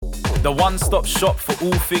the one-stop shop for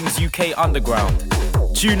all things UK underground.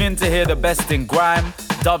 Tune in to hear the best in grime,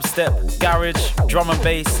 dubstep, garage, drum and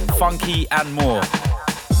bass, funky and more.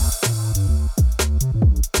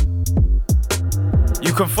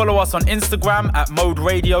 You can follow us on Instagram at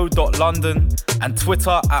moderadio.london and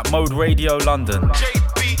Twitter at moderadiolondon.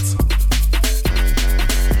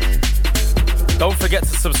 Don't forget to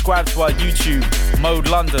subscribe to our YouTube, Mode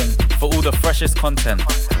London, for all the freshest content.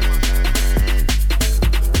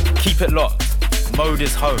 Keep it locked. Mode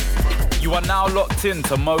is home. You are now locked in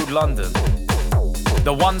to Mode London,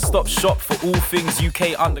 the one-stop shop for all things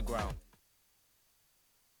UK underground.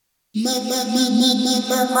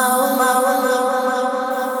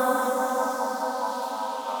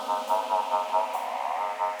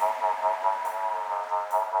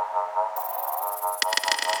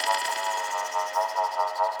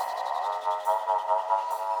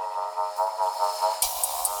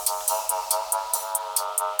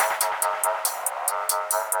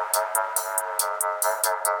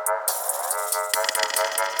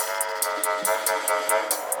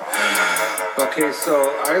 Okay, so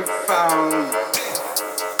I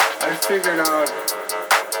figured out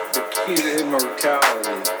the key to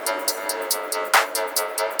immortality.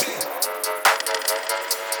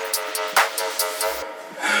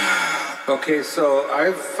 Okay, so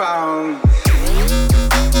I found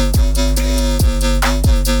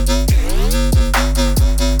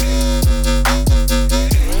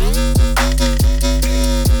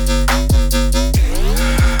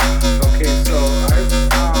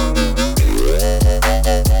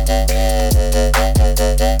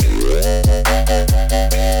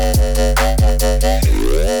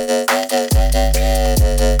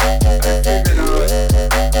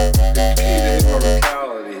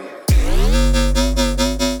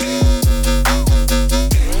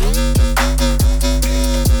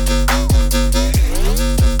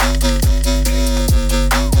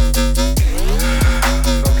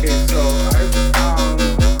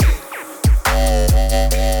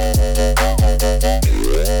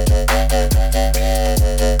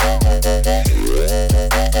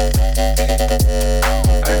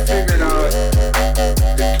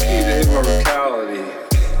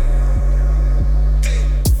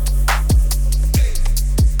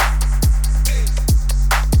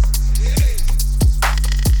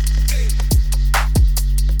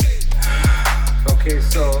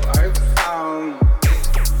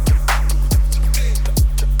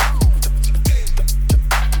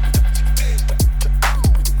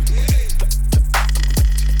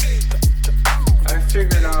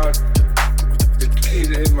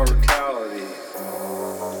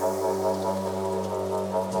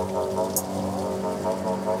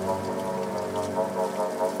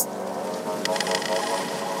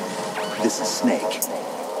This is Snake.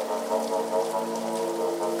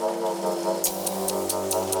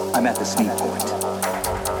 I'm at the speed point.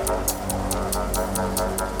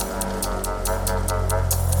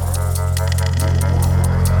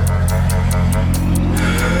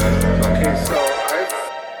 Okay, so I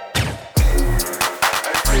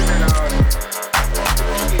figured out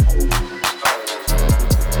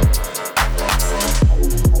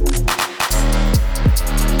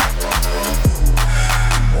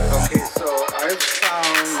okay, so I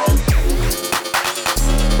found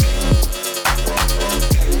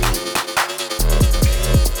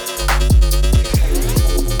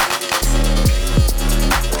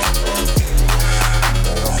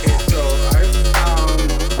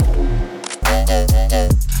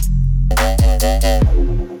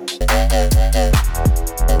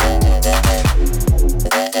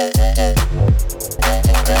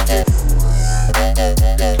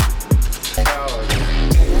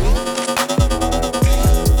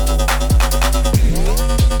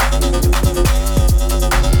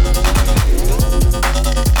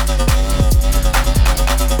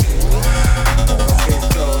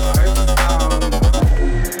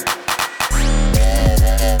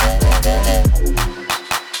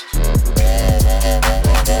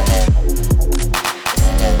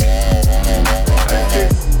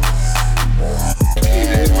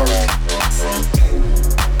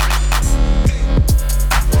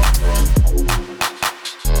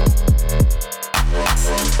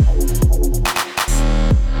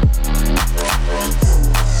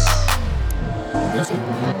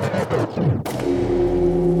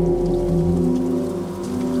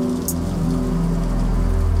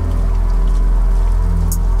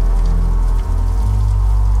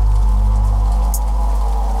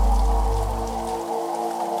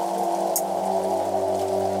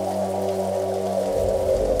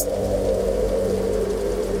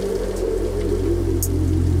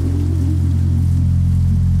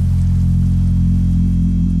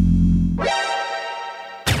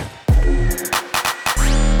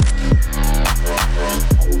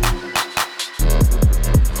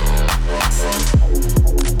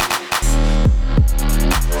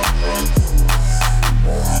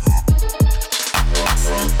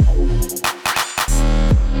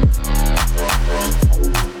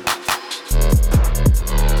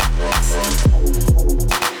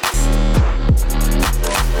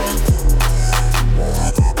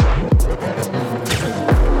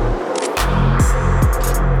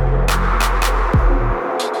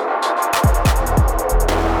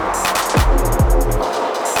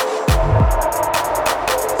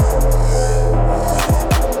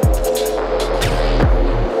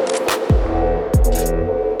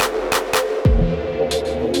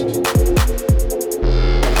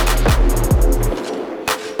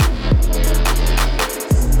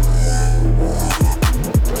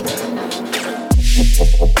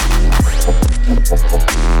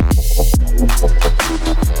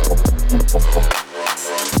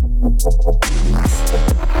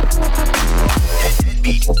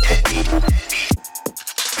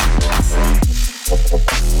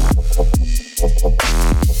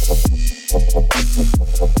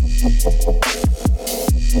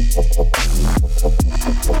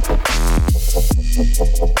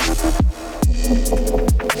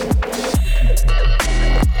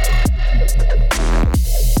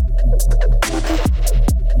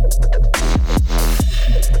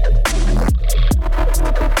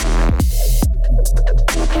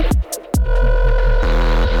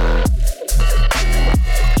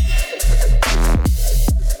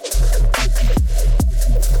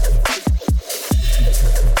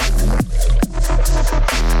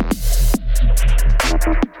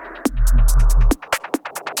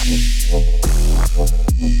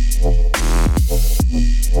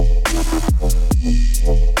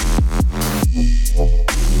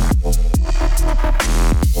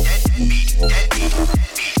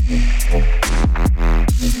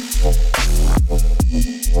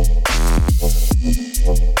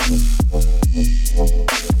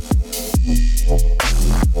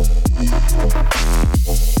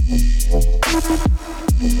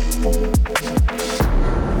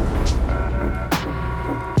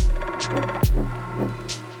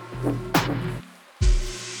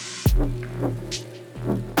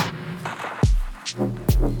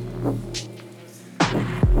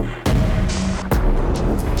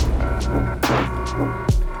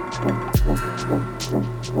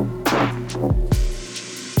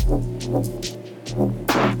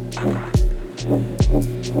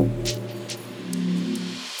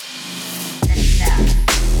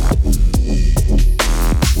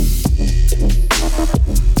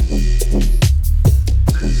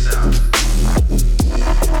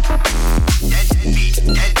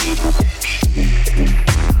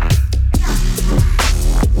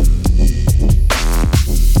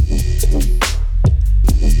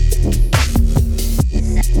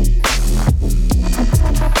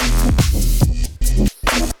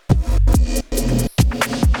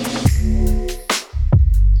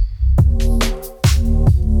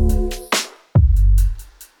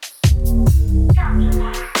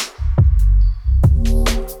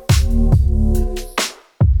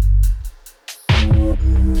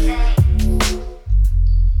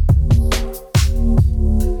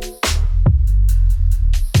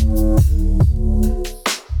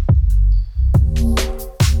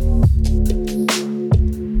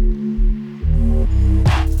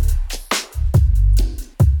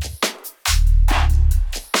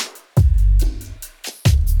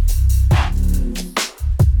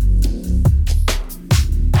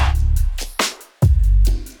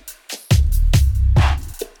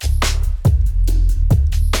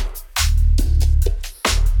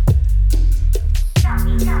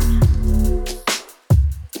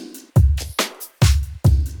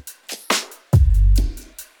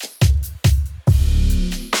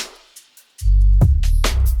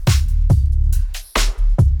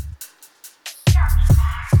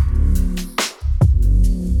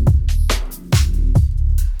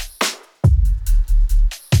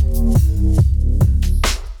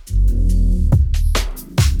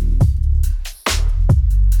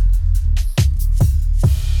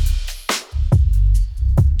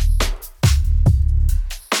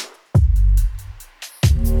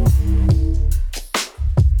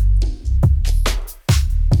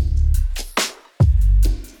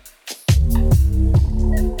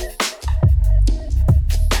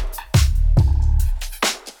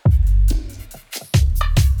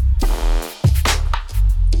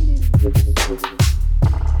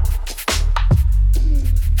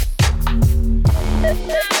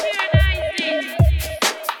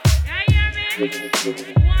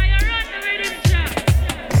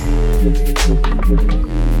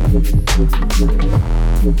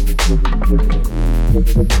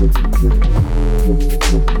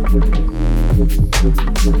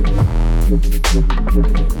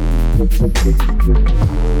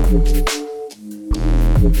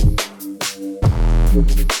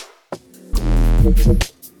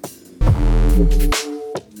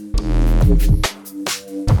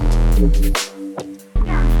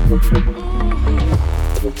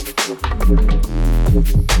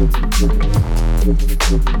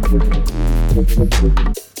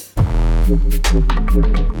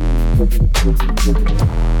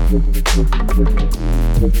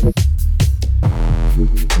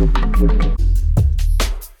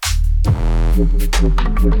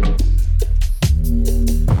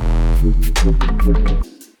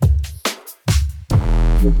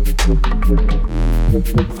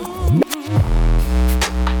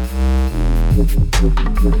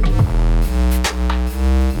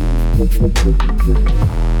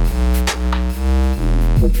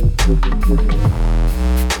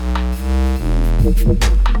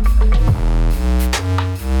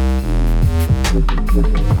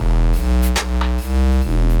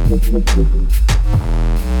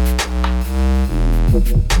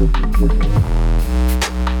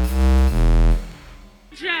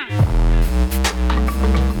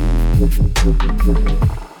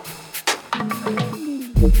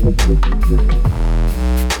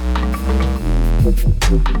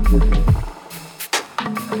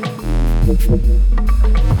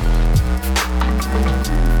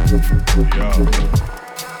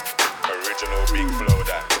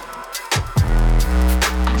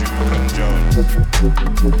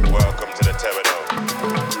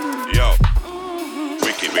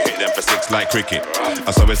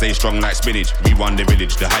Strong like spinach, we won the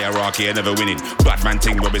village. The hierarchy are never winning. Bad man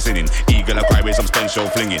ting what we sinning. Eagle a cry with some stench show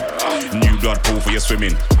flinging. New blood pool for your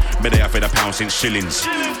swimming. But they offer the pound since shillings.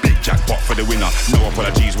 Big jackpot for the winner. No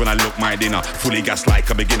apologies when I look my dinner. Fully gas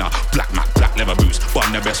like a beginner. Black Mac, black leather boots.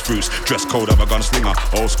 Bun the best fruits. Dress code of a gunslinger.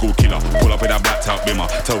 Old school killer. Pull up with a blacked out bimmer.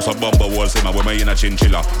 Toast a bomber wall simmer. With me in a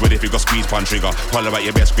chinchilla. Ready if you got squeeze pan trigger. Holler at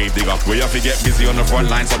your best grave digger. We have to get busy on the front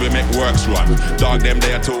line so we make works run. Dog them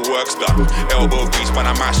there till work's done. Elbow grease man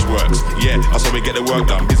I mash works. Yeah, that's how we get the work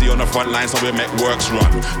done. Busy on the front line so we make works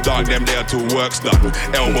run. Dog them there till work's done.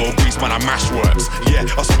 Elbow grease man I mash works. Yeah,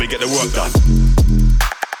 that's how we get the work done.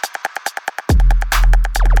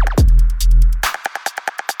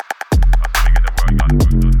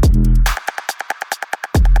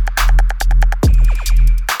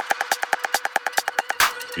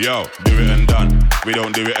 Yo, do it and done. We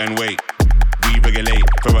don't do it and wait. We regulate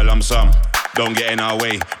for a lump sum. Don't get in our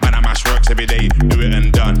way. Man, I mash works every day. Do it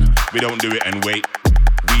and done. We don't do it and wait.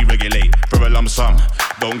 We regulate for a lump sum.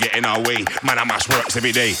 Don't get in our way. Man, I mash works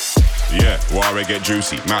every day. Yeah, war get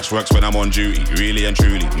juicy. Mash works when I'm on duty, really and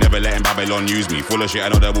truly. Never letting Babylon use me. Full of shit, I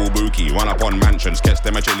know they're all bookie. Run up on mansions, catch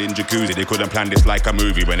them a chillin' jacuzzi. They couldn't plan this like a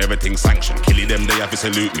movie when everything's sanctioned. Killing them, they have to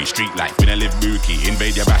salute me. Street life, we don't live bookie.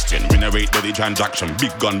 Invade your bastion, renovate body transaction.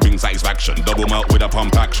 Big gun brings satisfaction. Double melt with a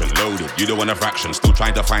pump action. Loaded, you don't want a fraction. Still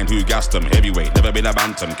trying to find who gassed them. Heavyweight, never been a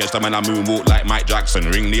bantam. Catch them when I moonwalk like Mike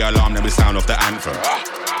Jackson. Ring the alarm, then we sound off the anthem.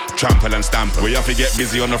 Trample and stamp. We have to get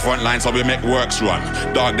busy on the front line so we make works run.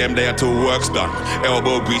 Dog them there till work's done.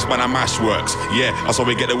 Elbow grease man I mash works. Yeah, that's how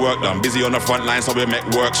we get the work done. Busy on the front line so we make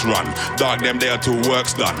works run. Dog them there till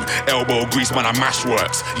work's done. Elbow grease man I mash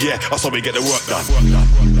works. Yeah, that's how we get the work done.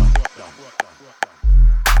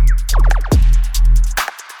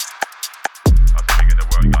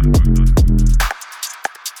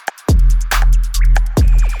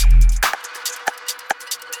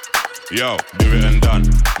 Yo, do it and done.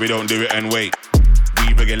 We don't do it and wait.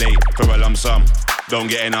 We regulate for a lump sum. Don't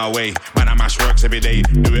get in our way. Man, I mash works every day.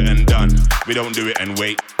 Do it and done. We don't do it and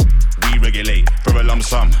wait. We regulate for a lump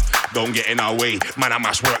sum. Don't get in our way. Man, I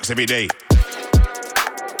mash works every day.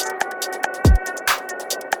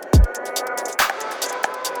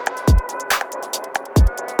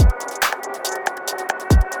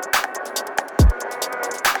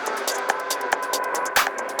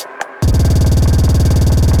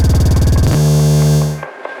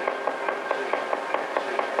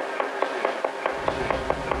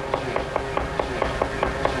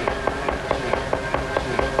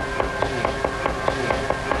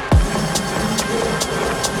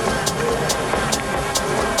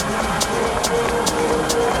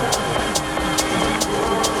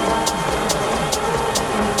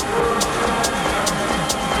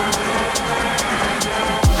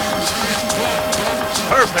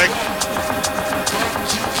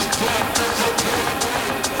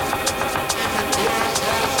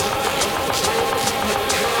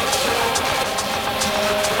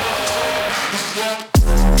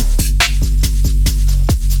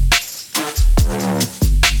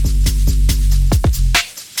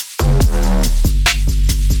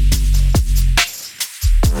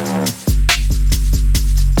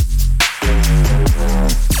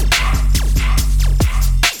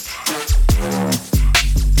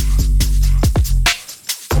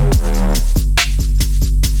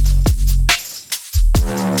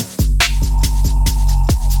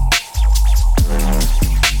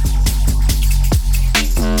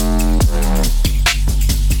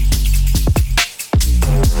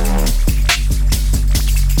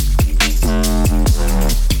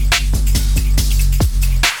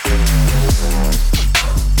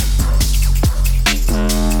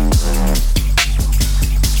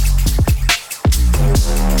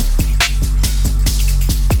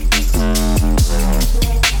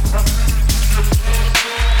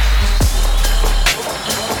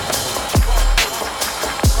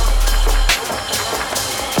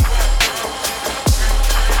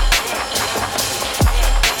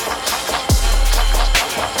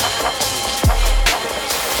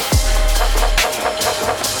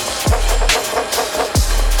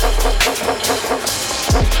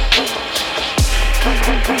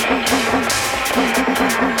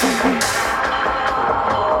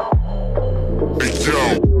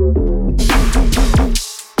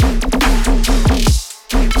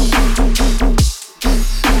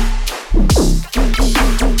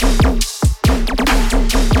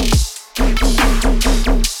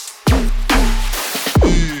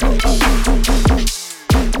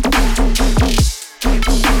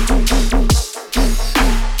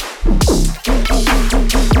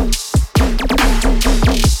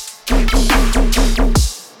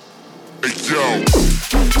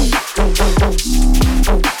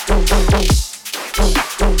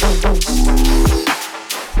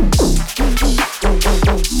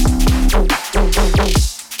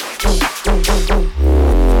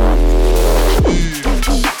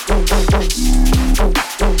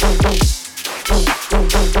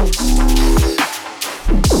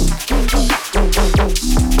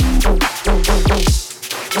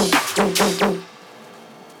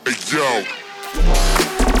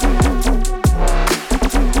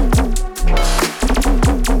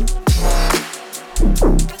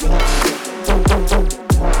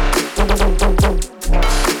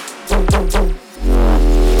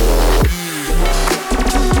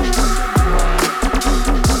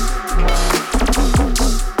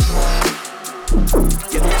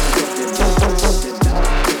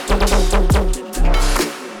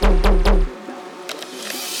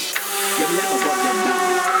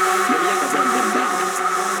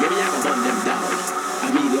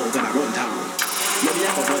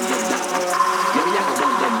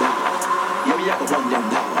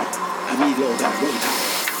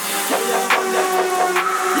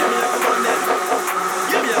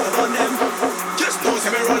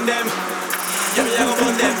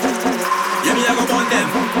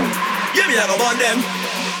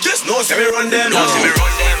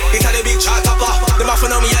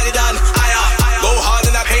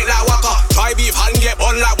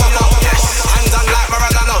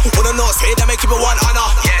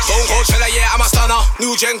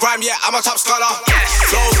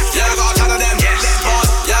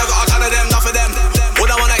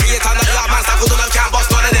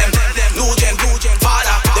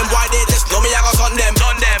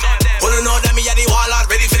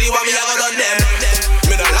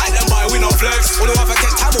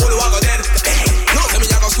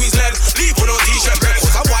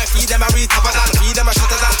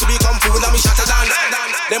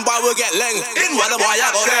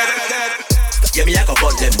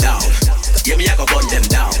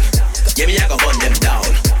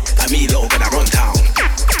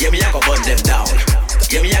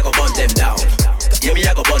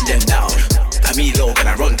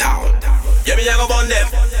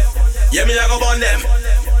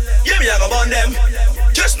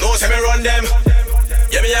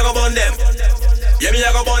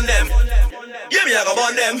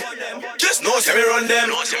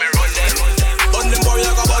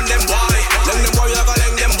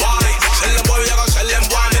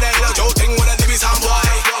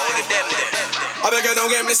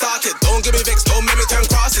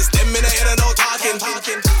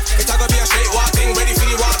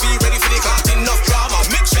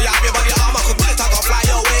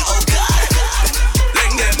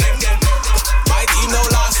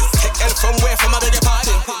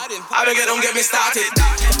 Don't get me started.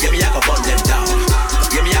 Give me a go burn them down.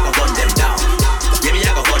 Give me a go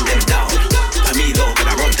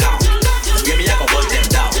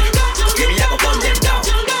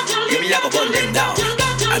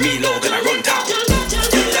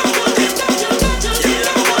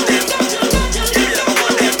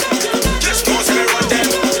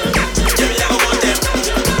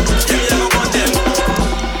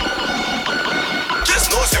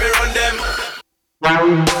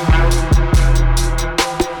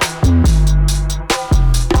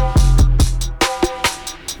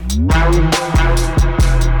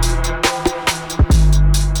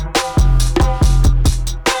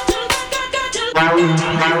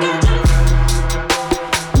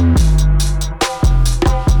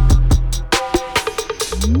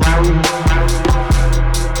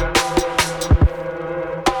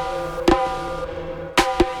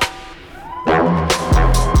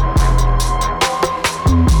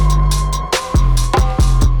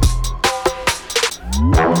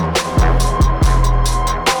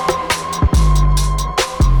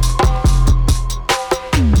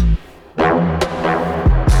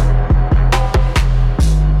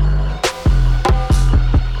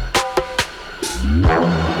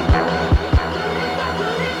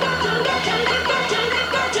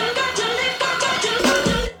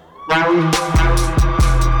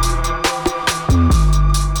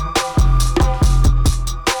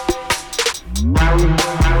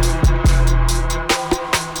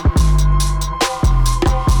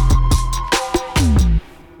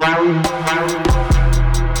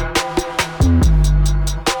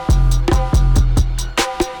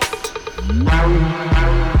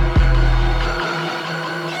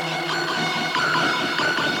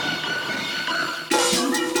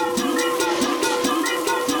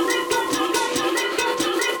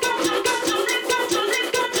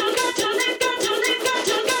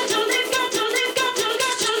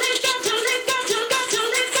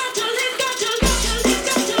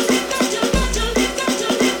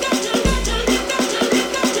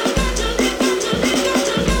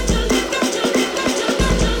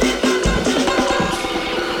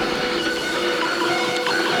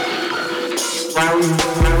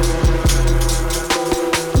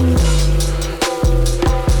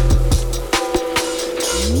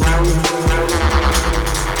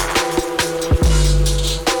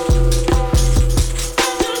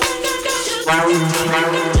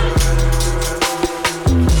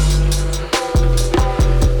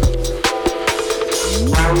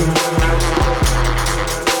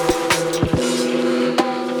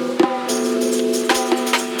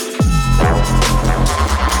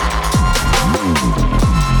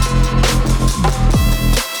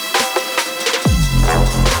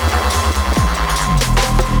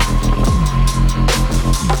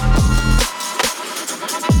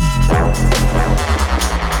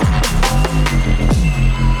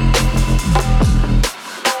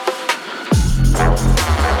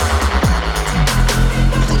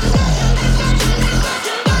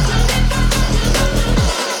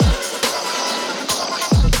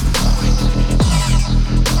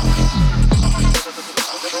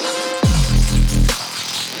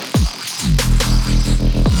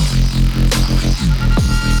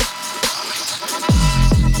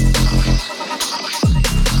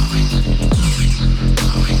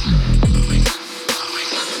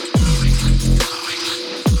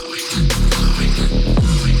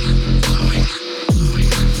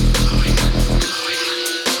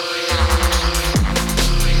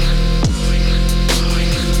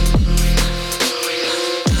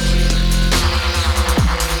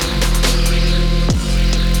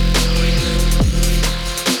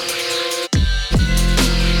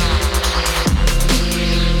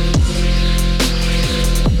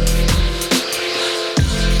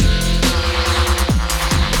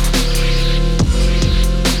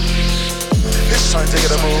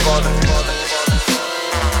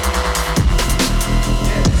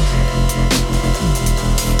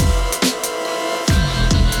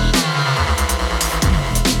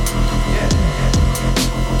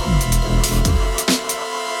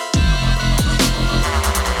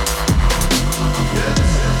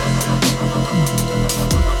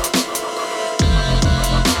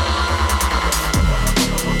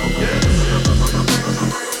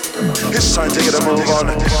It's time to get a move on.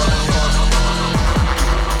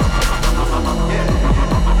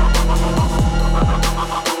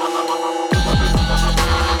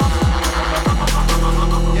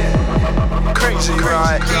 Crazy,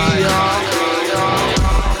 right?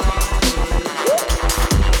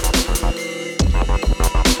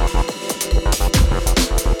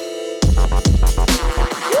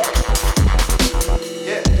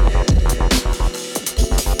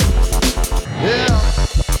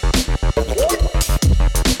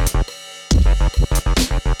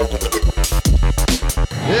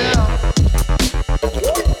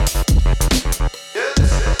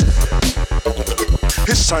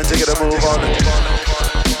 It's time to get a move on.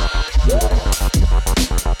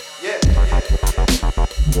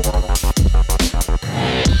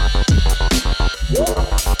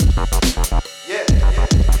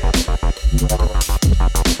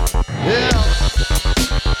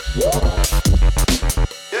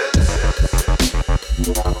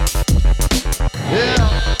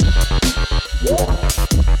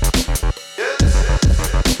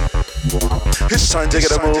 It's time to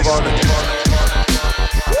get a move on.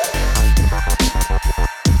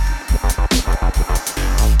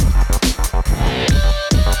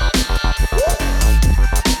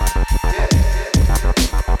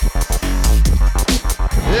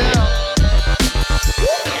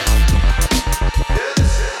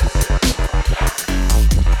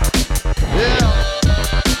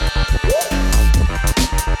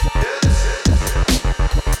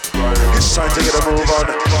 It's time to get a move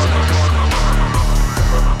on.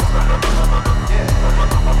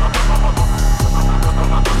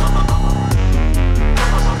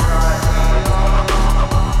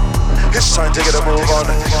 It's time to get a move on.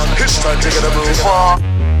 It's time to get a move on.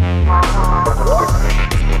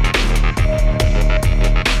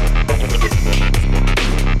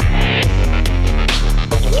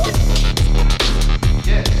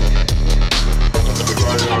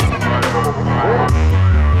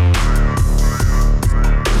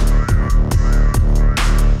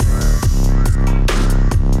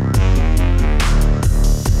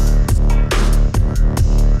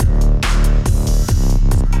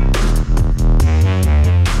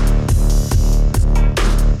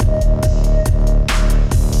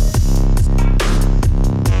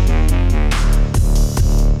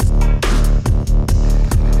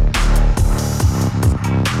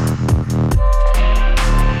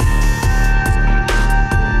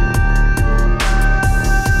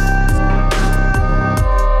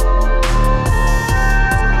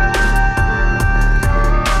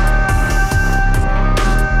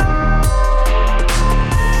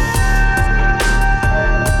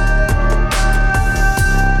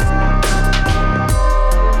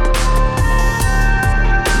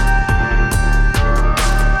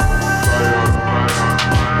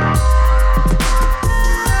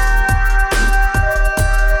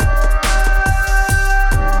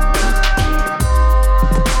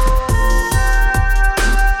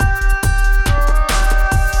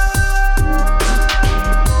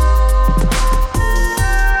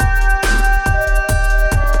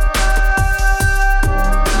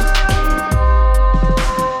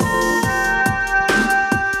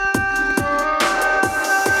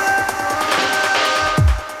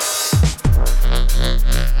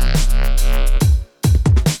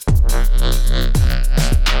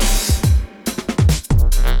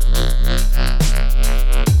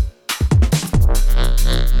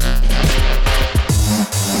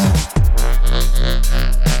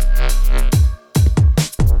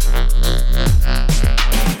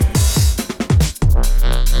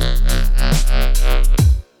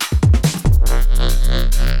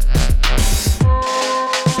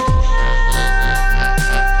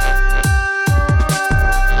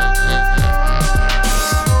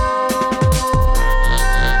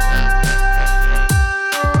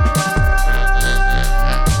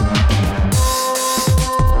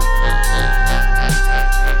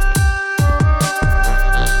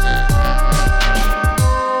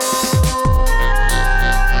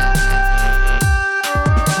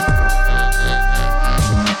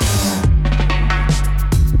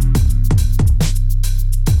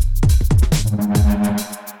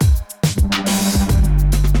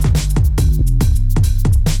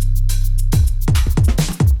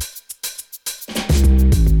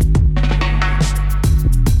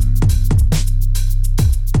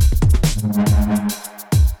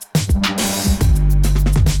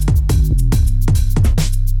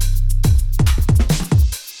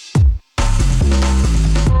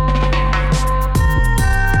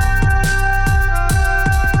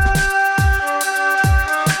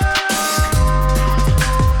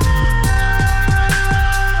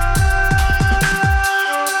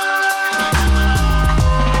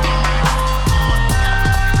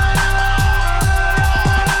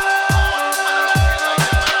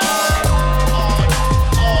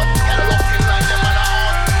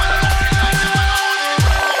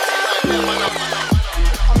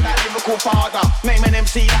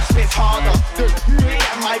 see that spits harder than me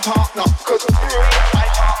and my partner. Cause me and my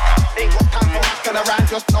partner ain't got time for fucking around.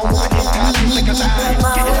 Just know what it is, can't take a time.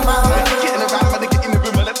 Getting around, getting around, man, getting in the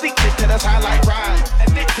room, and addicted to the sound like rhyme.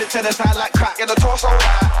 Addicted to the sound like crack, in the torso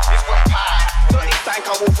right. It's got pie. Dirty stank,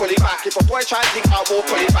 I will pull it back. If a boy try to think, I will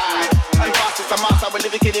pull it back. And fast is the master, I will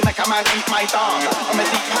live again, make a man eat my dog. I'm a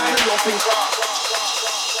deep hand in your finger.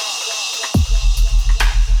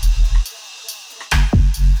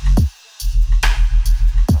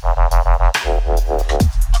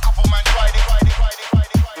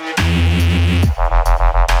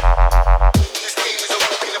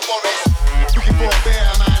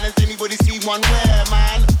 One where,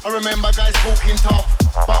 man, I remember guys talking tough,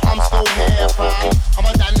 but I'm still here, fam. I'm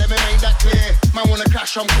a Dan, let me make that clear. Man wanna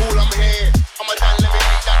clash, I'm cool, I'm here. I'm a Dan, let me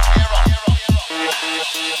make that clear.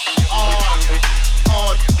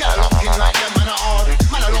 Get locked in like them, man are hard.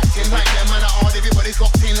 Man are locked in like them, man are hard. Everybody's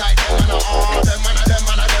locked in like them, man are hard. Them man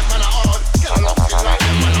are hard. Get locked in like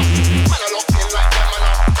them, man are locked in like them, man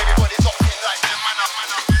are. Everybody's locked in like them, man are.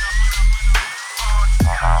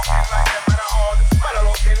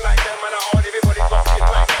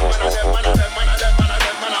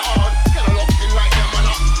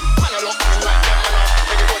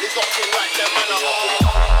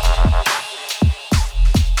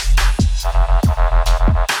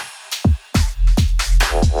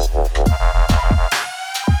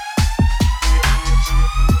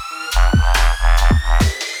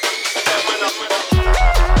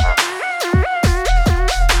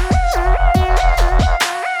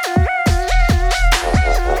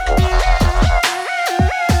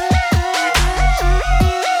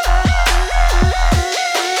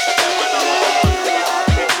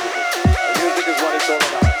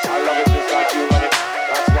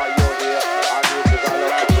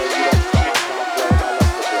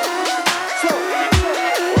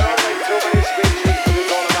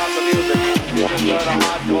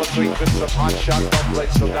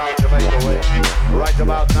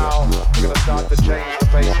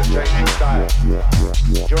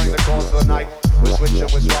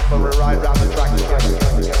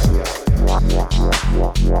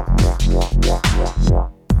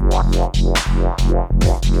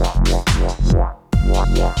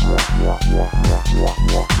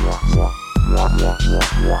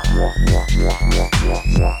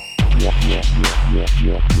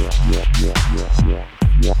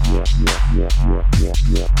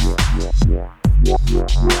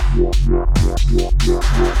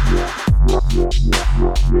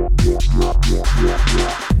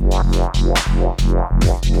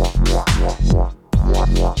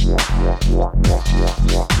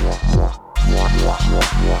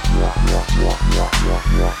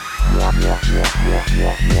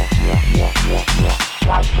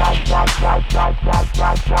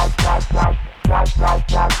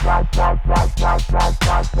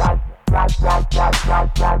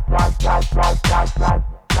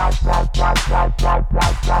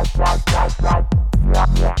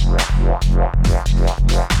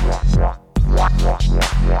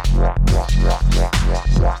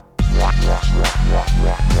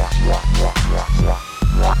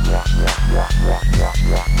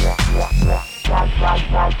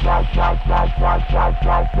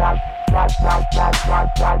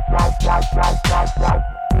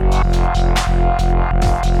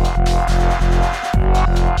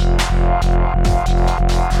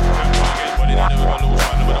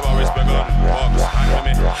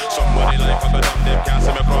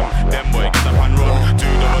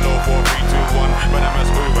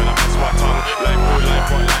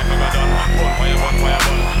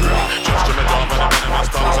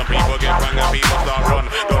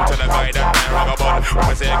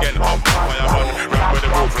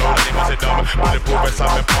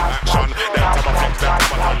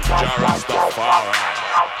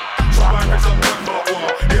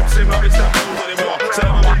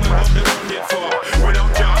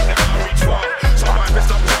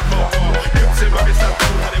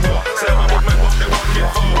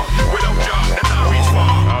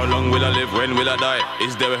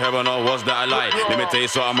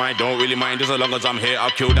 So I don't really mind, just as long as I'm here,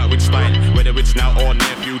 I'll kill that with style. Whether it's now or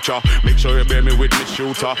near future, make sure you bear me with me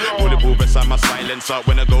shooter. Bulletproof beside my silencer.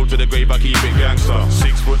 When I go to the grave, I keep it gangster.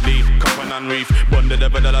 6 foot lead, coffin and reef. Bun the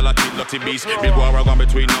devil, the lucky beast. Big war I gone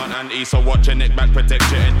between north and east. So watch your neck back, protect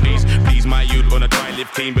your head, please. Please, my youth, on a try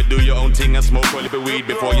live clean, but do your own thing and smoke a little weed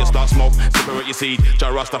before you start smoke. Separate your seed.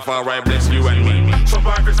 Jah Rastafari bless you and me.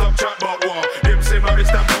 Survivors stop chat about war. Them say my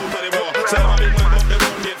stop out of the war. Say my big man, but they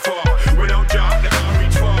won't get far. Without Jah, they can't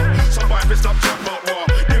reach far. Survivors stop chat about war.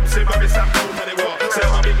 Them say my stop out of the war. Say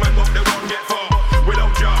my big man, but they won't get far.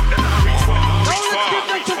 Without Jah, they can't reach far. Reach far.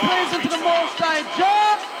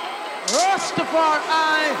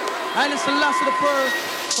 Haile Selassie the First,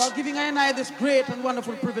 for giving I and I this great and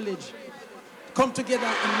wonderful privilege. Come together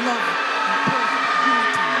in love and perfect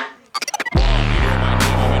unity.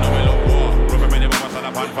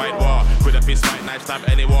 Fight war with a fist fight, knife stab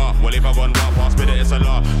any war. Well, if I gun war, pass me it's a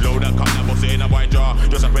law. Load and cut that pussy in a white jaw.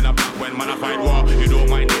 Just up in a black when man I fight war. You don't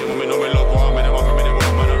mind name when me know me love war. Man, I'm up in the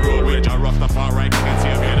war, man, I road rage. I rough the far right, can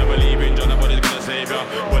see me. I believe in John, nobody's gonna save ya.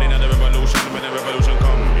 But in the revolution, when the revolution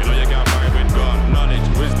come, you know you can't fight with gun. Knowledge,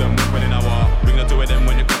 wisdom, weapon in a war. Bring the two of them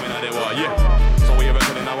when you come in at the war, yeah. So we ever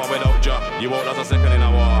in a war without ya. You won't last a second in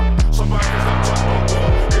a war. Somebody stop chat about war.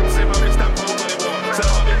 Him say man, they stop out of the war. Say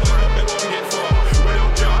how they won't get far.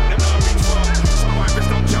 Without ya, them not reach far. Somebody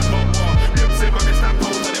stop chat about war. Him say man, they stop out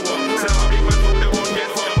of the war. Say how they won't get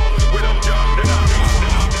far. Without ya, them not reach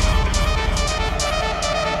far.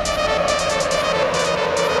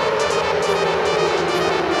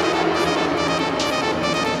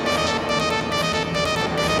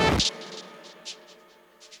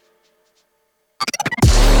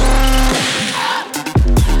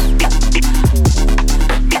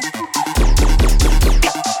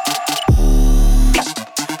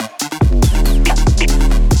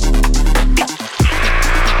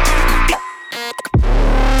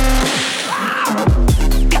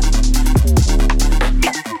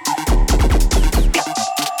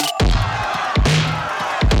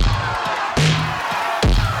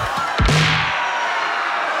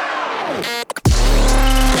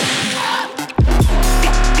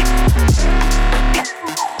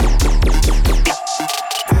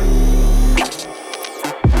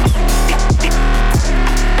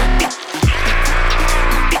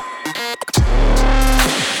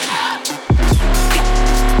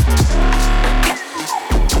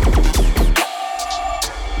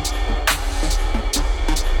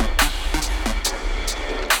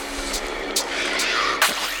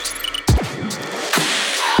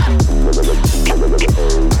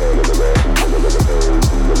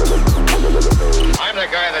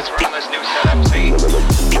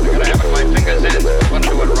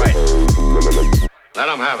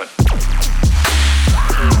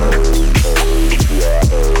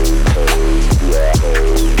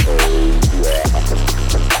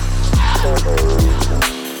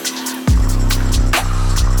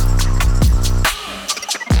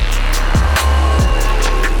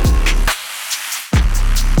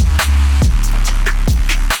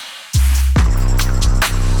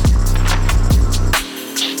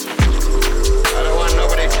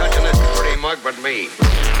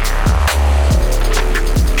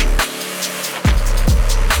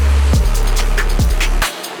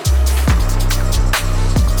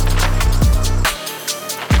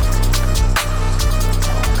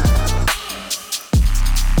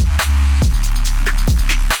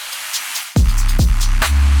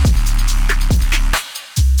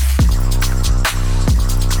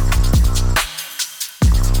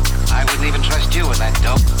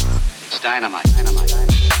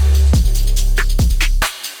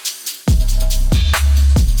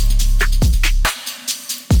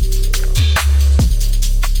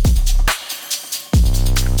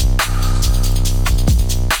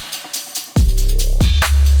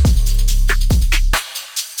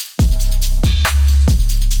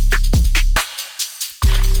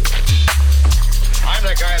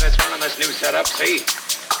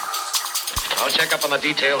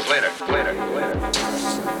 Details later.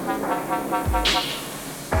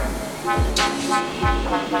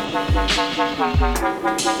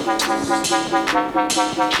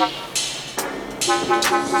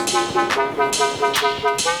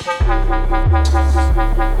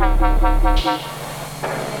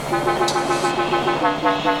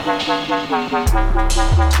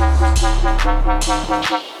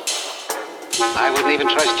 I wouldn't even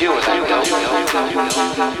trust you with that dope.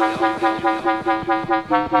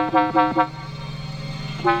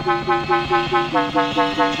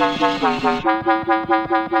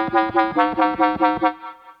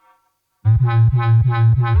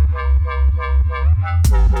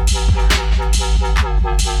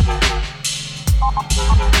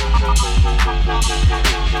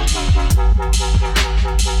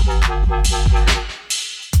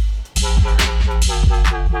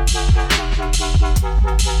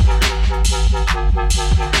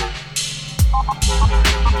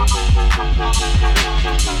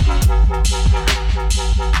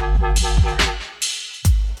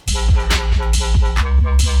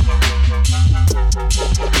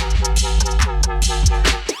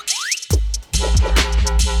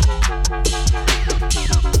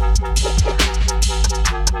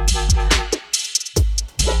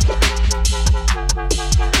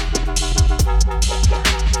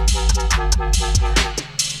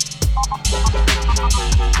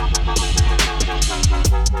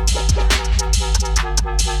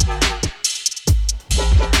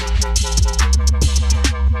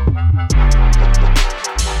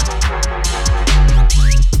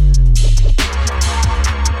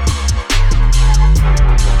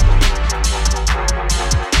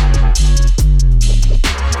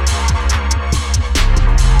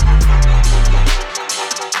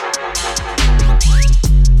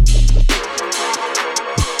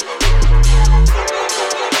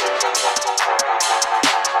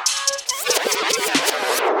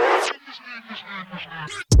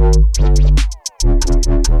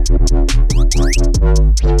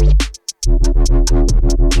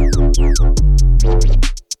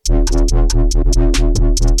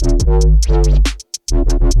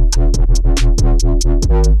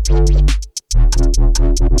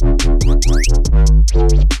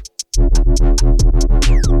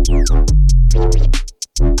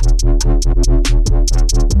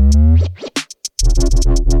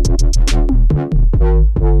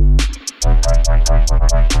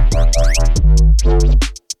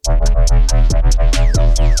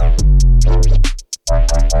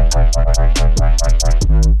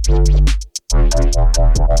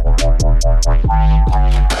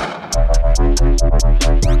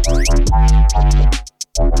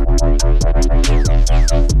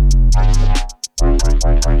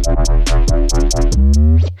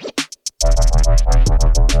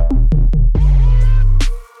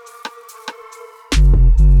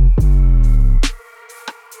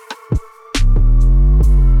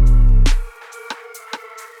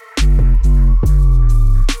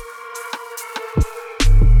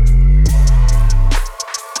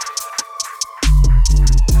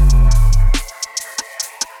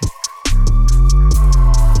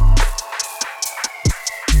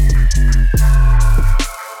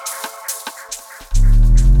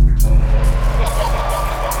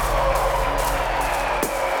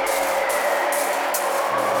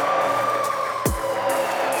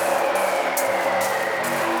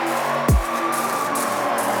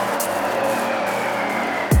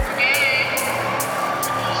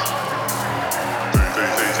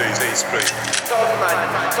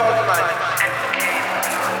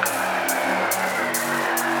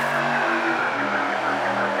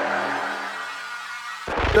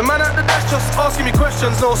 The man at the desk just asking me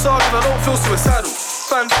questions, no sergeant, I don't feel suicidal.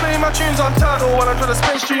 Fans playing my tunes on Tidal while I'm trying to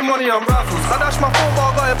spend stream money on raffles. I dash my phone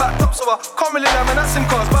bar, got it backed up, so I can't really lie, man, that's in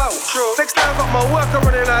cars battle. Next time I got my work, I'm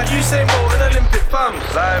running like Usain Bolt in Olympic finals.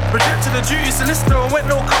 Like, projected the duty solicitor and went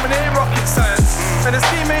no coming, ain't rocket science. And the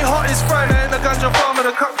steam ain't hot, it's fine, I ain't a ganja farm and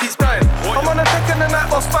the cup keeps dying. I'm on a tech and the night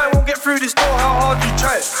boss fine, won't get through this door, how hard you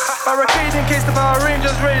try it. Barricade in case the Power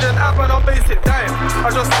Rangers raid and app and I'll base it dying.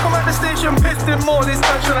 I just come at the station, pissed in more, this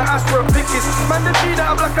man should have asked for a pickets. Man, the G that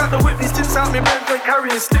I black out the witness, tints out me blends and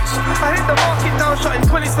carrying sticks. I hit the market down, shutting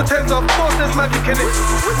 20s for 10s, of course there's magic in it.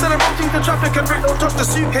 So I'm routing the traffic and brick, don't touch the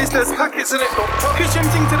suitcase, there's packets in it. Kitchen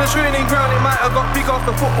ting to the training ground, it might have got big off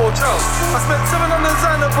the football child. I spent 7 on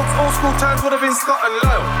designer books, old school times would have been Scott and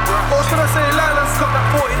Lyle. Or should I say Lyle and Scott, that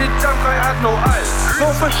 40 did jam, I had no eyes.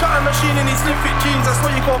 Going for shutting machine in these slim fit jeans, that's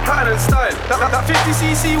what you call pattern and style. That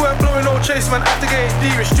 50cc weren't blowing no chase, man, had to get it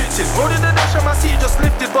de-restricted. Rolled in the dash and my seat just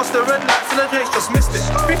lifted, bust the red lights and the Jakes just missed it.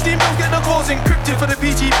 15 mil get the goals encrypted for the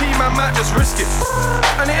PGP, man might just risk it.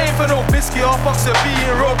 And it ain't for no biscuit or box of B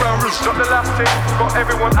in raw brown roost. Drop the last thing, got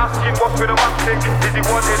everyone asking what's with the one thing. Is he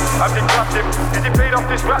wanted? I've been him. Is he paid off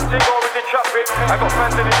this rap thing or is he trapping? I got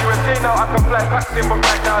fans in the USA now, I can fly past him, but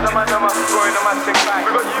right now the man throwing the man thing back.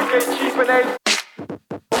 We got UK cheap and aid.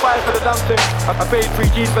 Five for the damn thing. I paid 3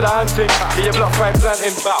 G's for the hand thing. Get your block right planting.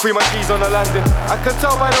 3 my G's on the landing. I can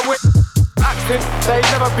tell by the way acting that ain't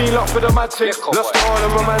never been locked for the mad thing. Lost it all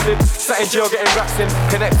and remanded. Sat in jail getting racks in.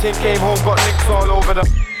 Connecting, came home, got links all over the.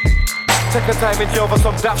 Second time in jail for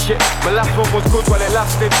some daft shit. My last one was good while it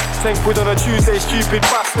lasted. 10 quid on a Tuesday, stupid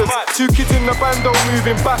bastards. 2 kids in the bando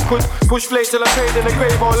moving backwards. Push flakes till I paid in the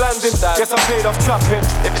grave or landing. Guess I paid off trapping.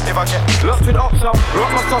 If I get locked with ops up, rock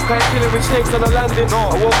my sock, I ain't killing with snakes on the landing.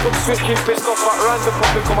 I woke up switching, pissed off at random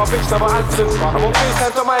public on my bitch never answered. I'm on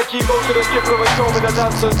FaceTime to Mikey, go to the skip room and show me the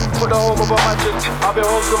dancers. Put the home of a mansion. I've been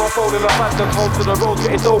home to my phone in the phantom. Home to the road,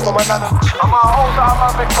 getting dope on my nana. I'm at home that I'm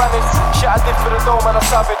having Spanish. Shit I did for the dome and a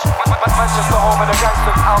savage. Manchester home and the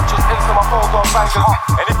gangsters out just into my phone on bangers.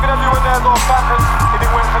 Anything I do in there's all bangers. If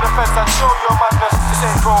it went for the fence I'd show you a madness. This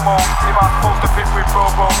ain't promo, if I'm supposed to fit with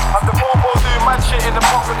Robo. I'm the Bobo do mad shit in the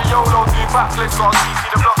pop with the YOLO. Do backflips, got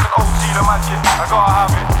CC the block and OC the magic. I gotta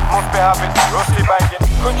have it, must be having, rusty banging.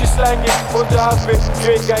 Country slanging, under habit,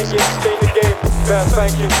 you ain't ganging, stay in the game, better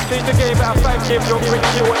thanking. Change the game, better thank him, don't bring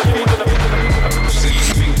shit when I'm feeding them. So you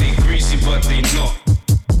think they greasy but they not.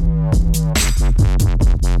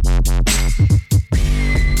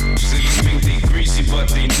 But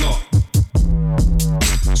they not.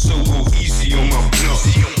 So go easy on my block.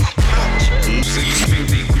 So you think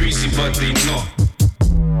they greasy, but they not.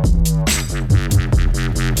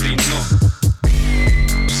 They not.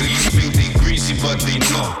 So you think they greasy, but they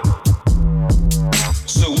not.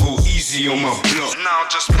 So go easy on my block. Now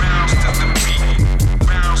just bounce to the beat.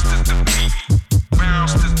 Bounce to the beat.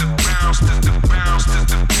 Bounce to the bounce to the bounce to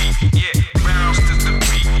the beat. Yeah. Bounce to the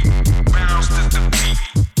beat. Bounce to the beat.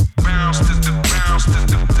 Bounce to the bounce.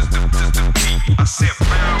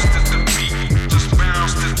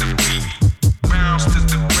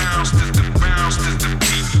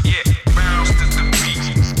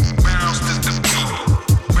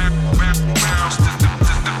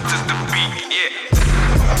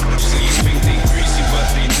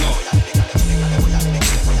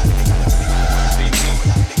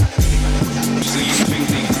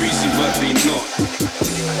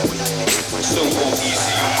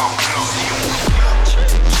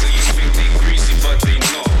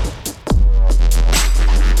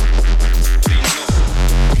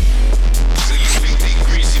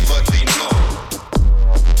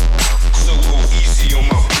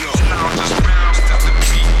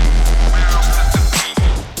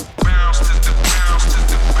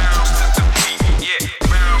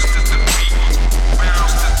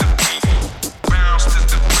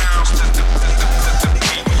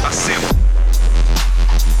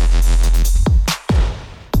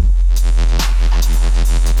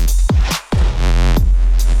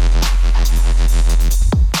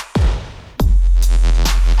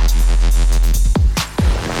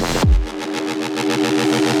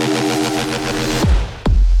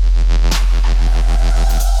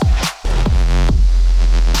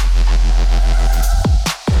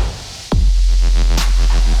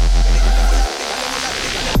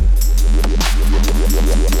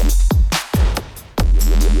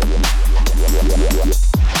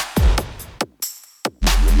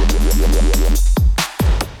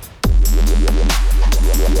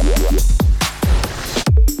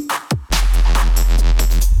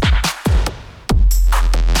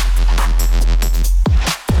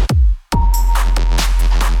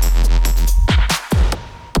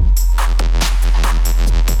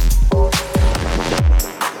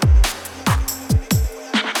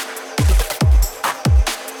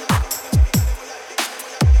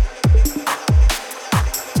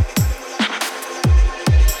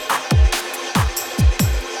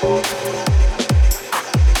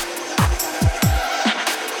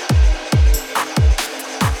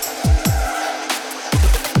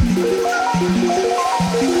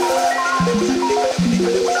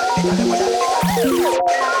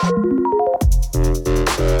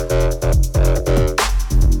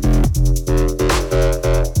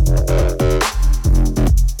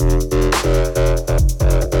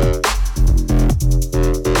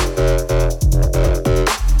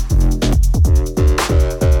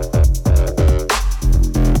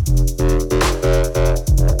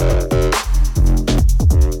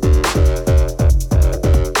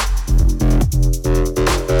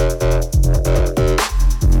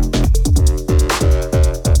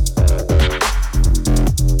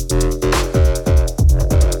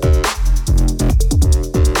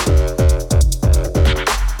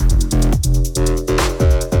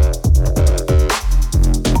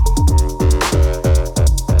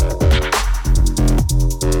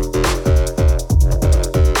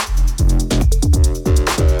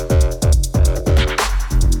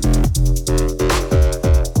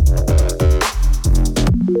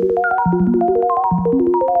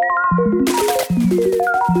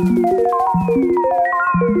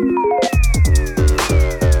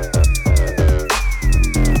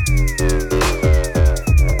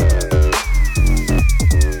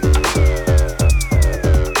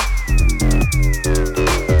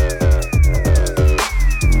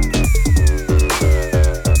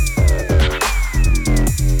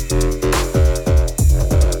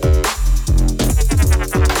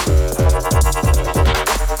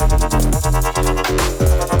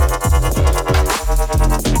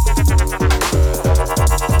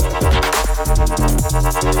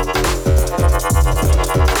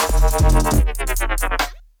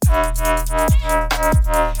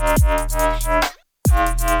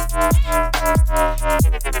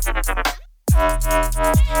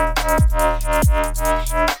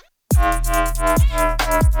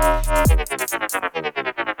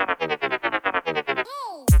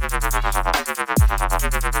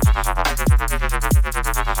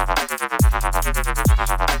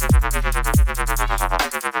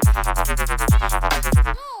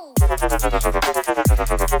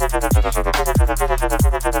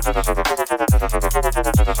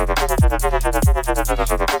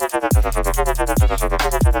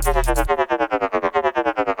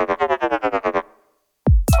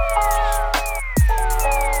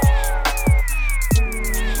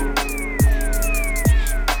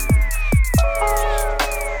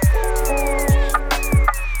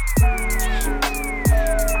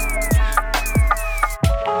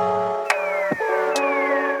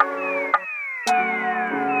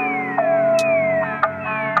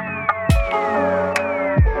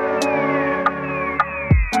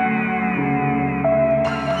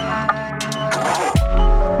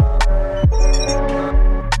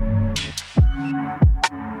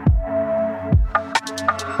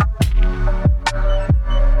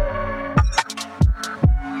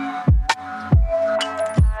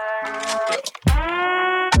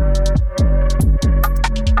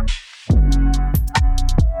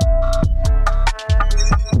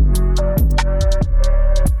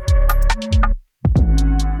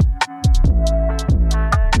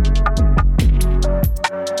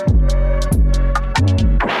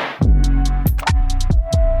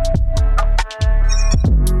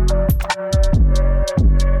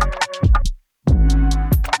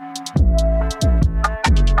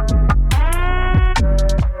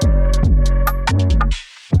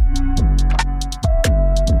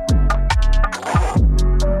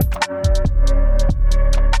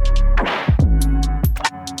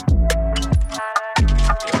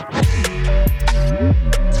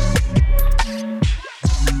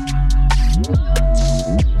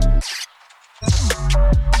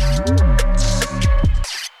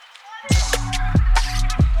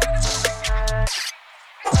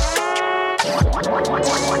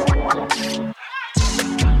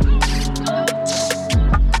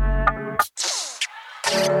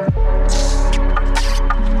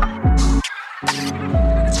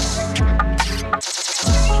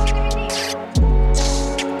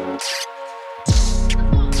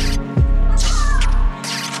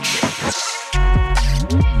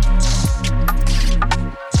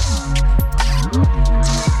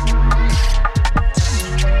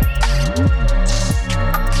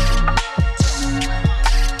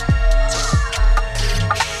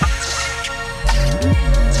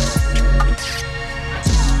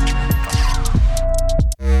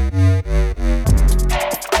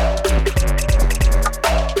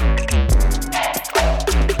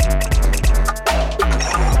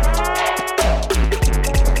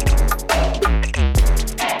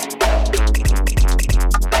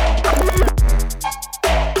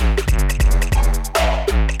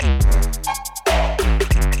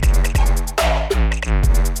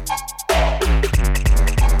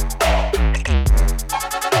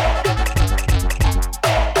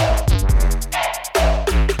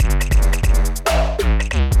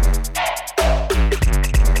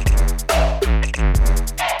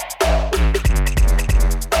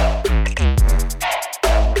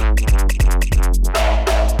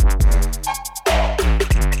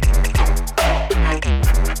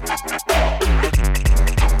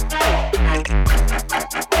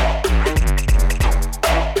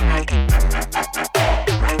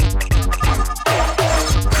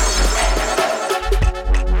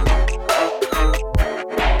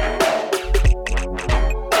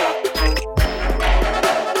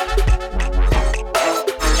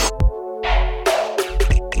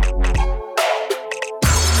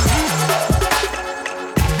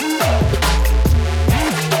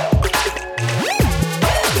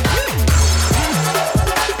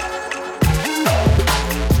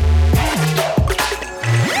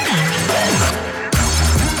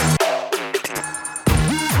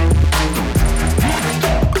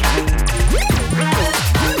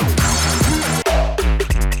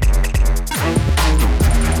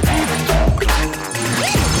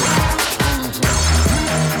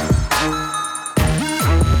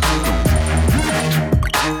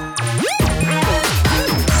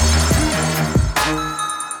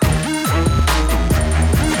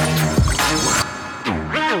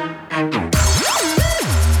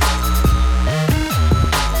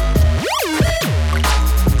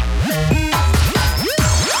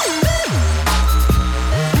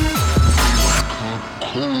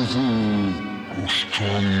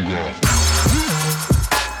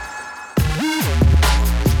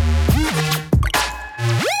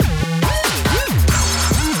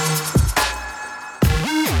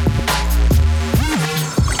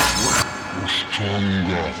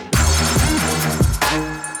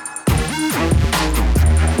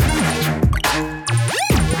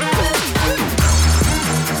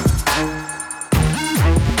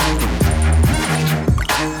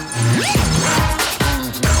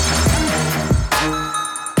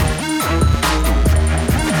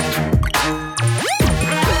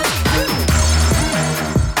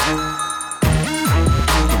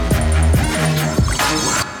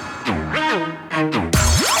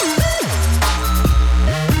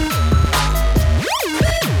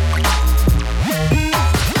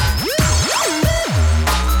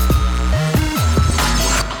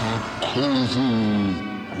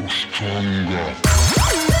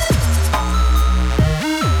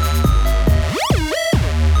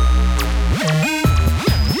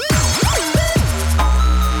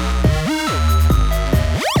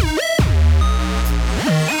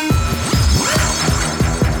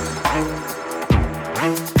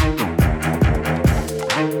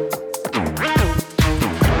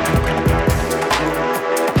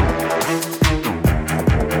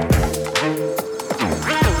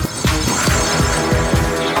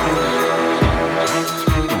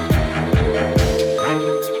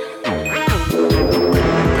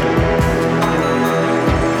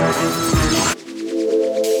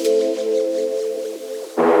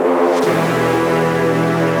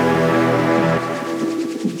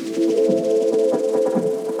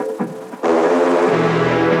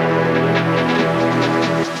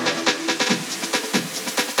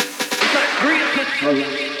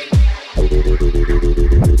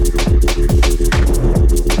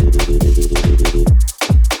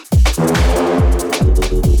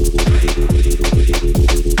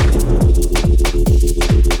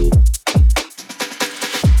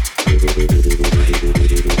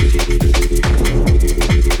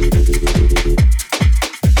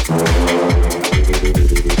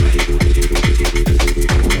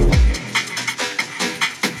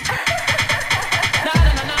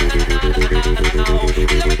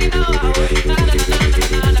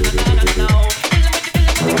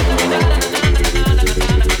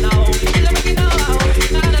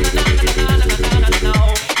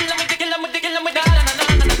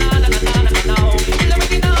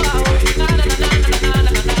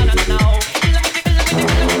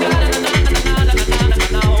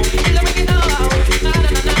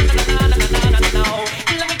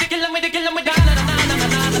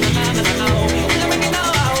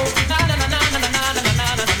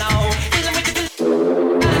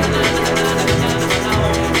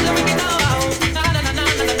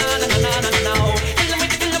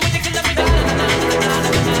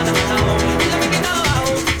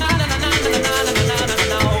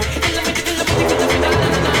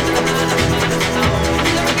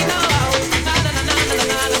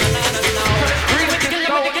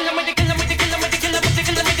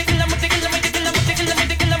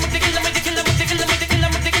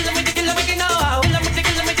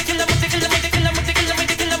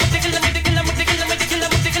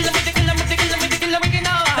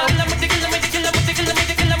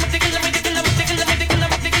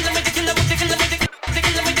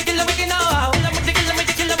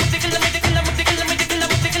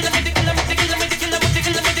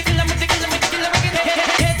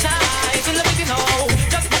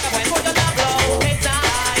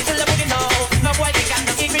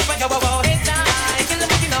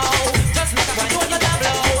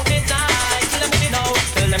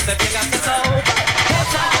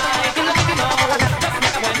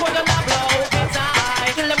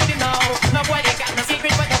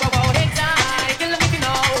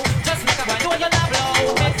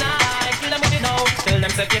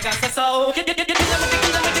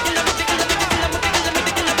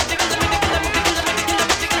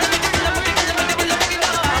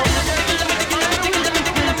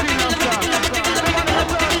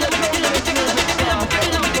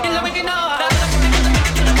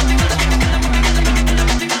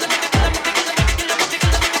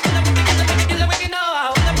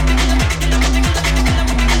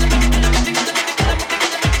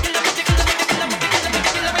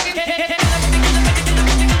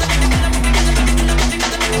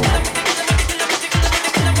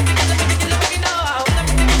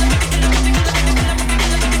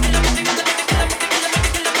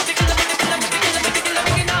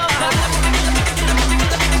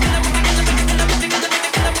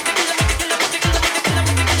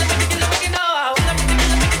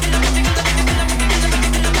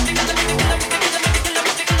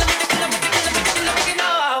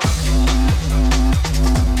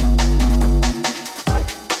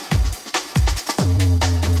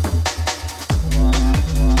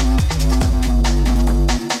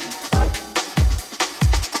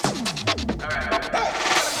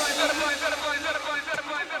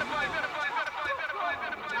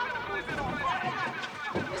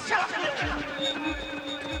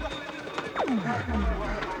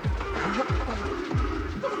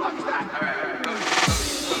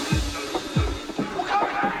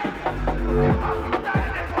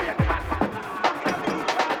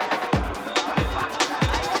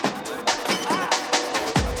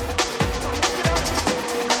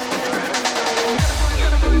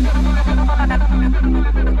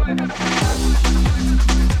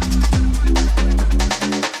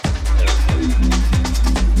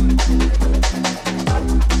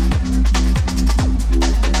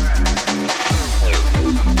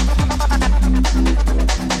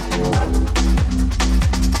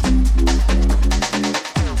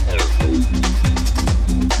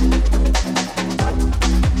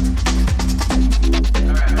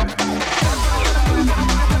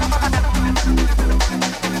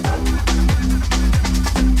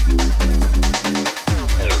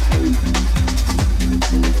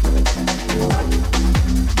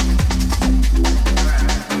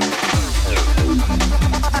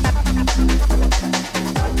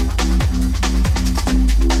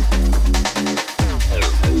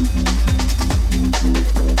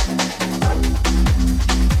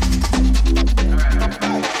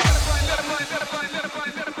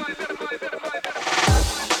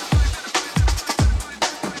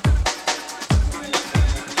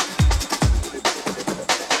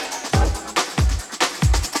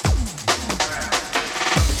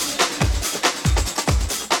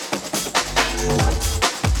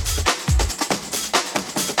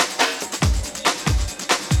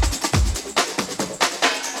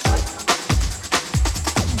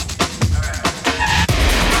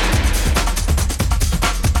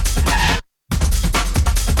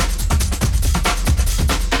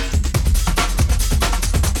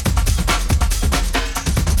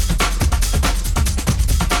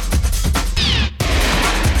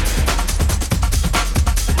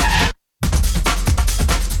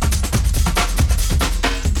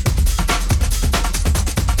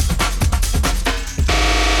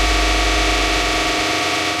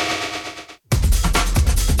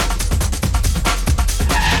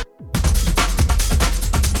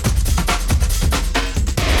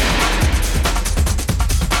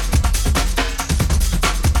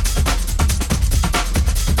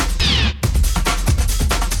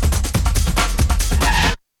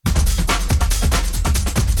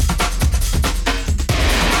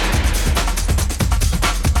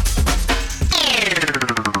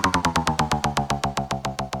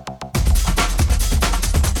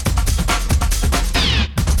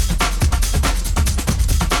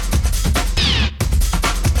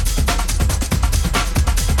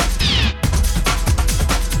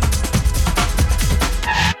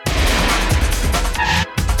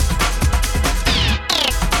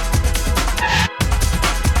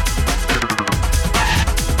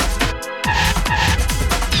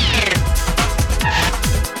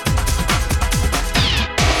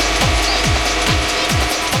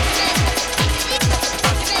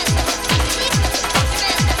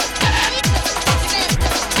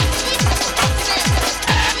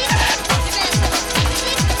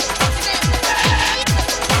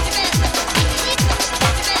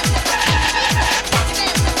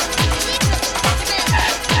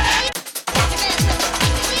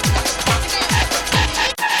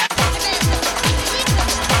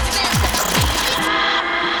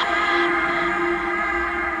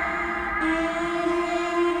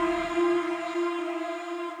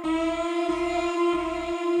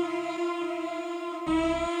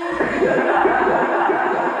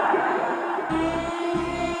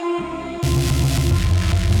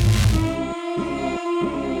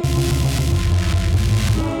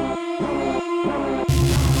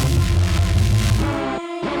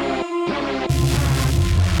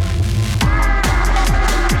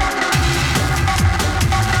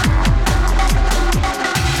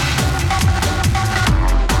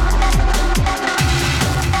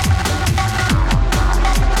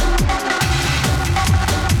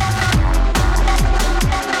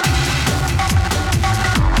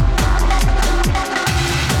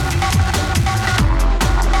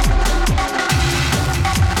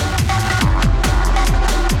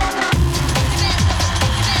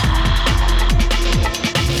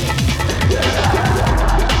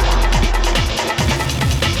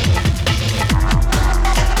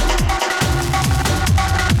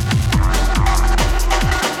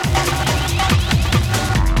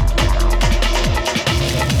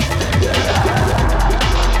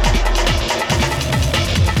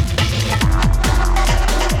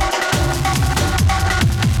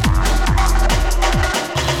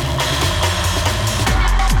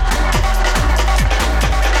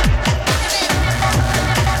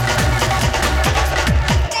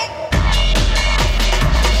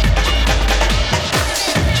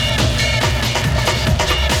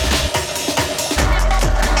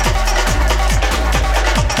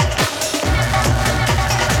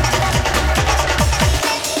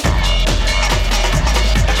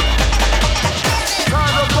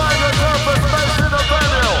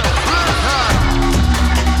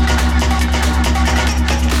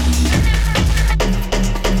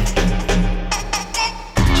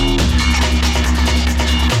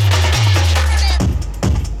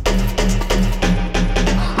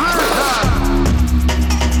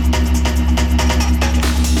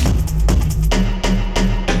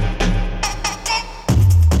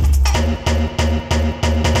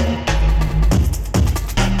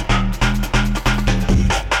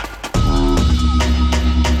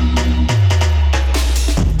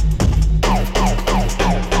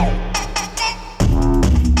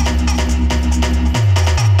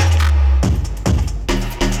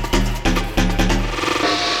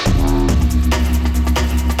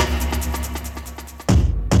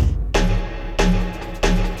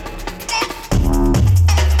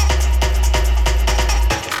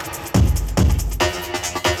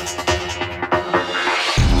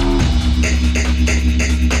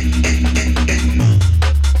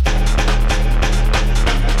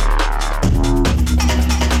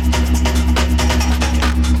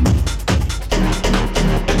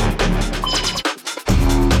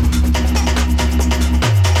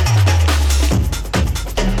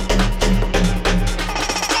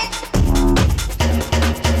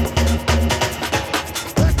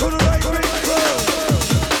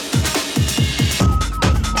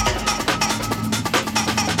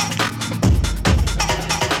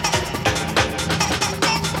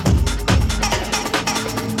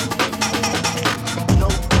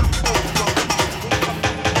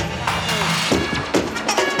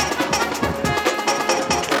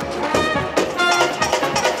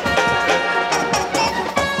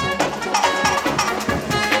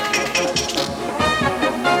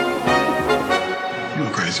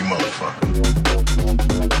 Crazy motherfucker.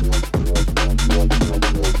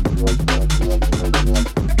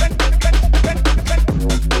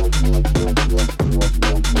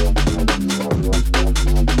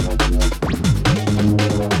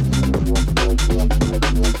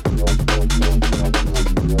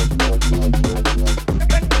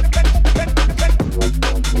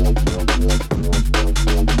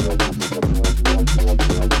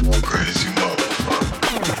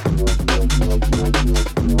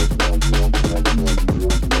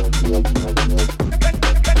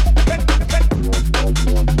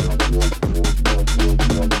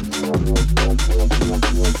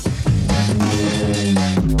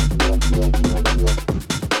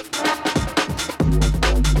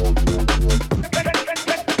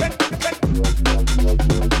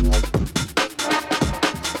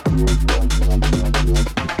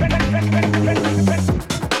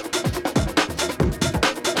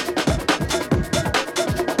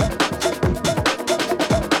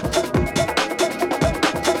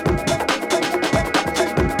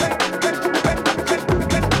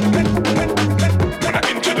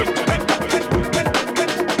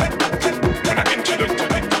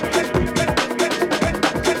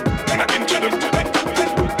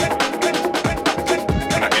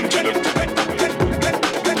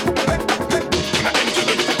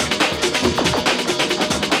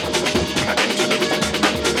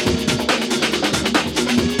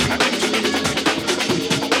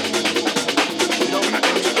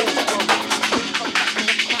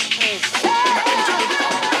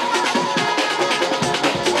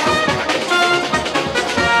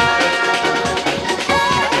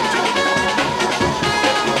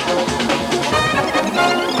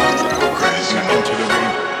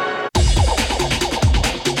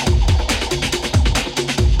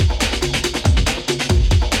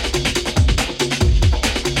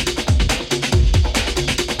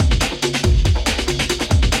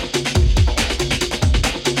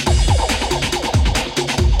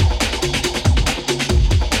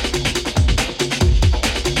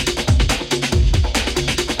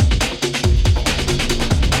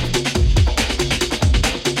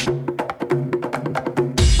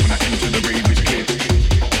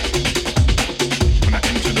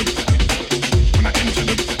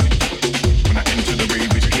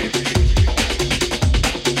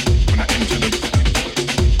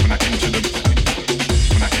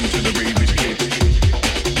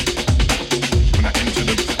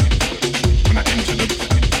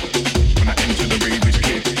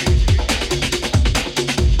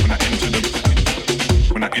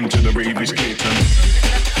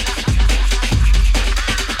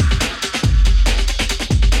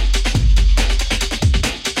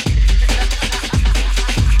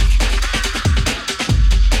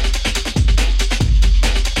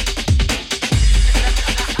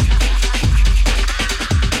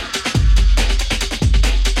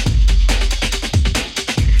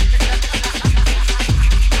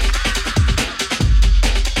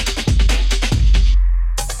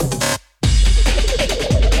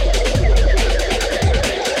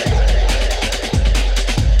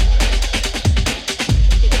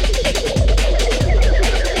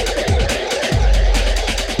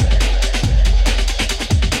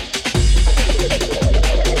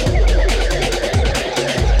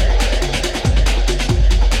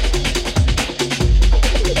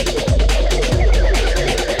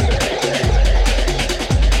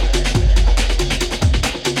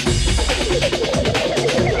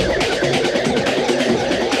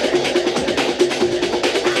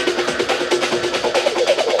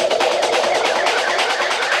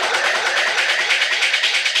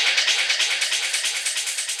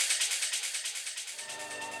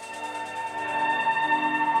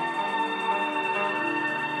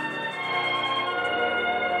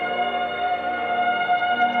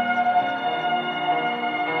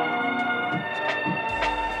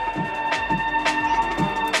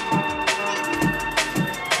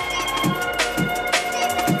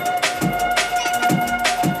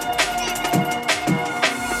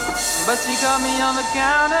 Saw me on the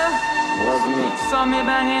counter. Wasn't me. Saw me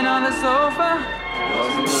banging on the sofa.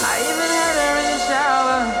 Wasn't me. I even had her in the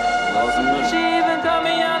shower. Wasn't me. She even caught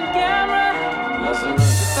me on camera. Wasn't me.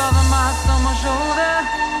 She saw the marks on my shoulder.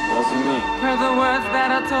 Wasn't me. Heard the words that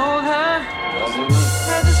I told her. Wasn't me.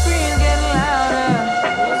 Heard the screams getting louder.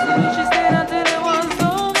 Wasn't me. She stayed until it was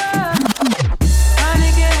over. Honey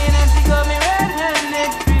came in and she got me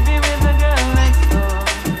red-handed, creepy with the girl next door.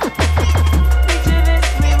 Picture this,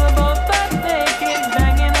 we were both butt naked,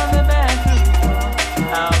 banging on the bathroom floor.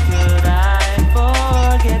 How could I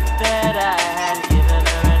forget that I had given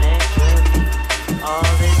her an extra key?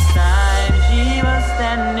 All this time she was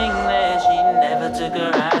standing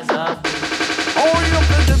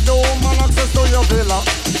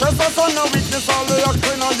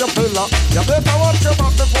killer. You better watch your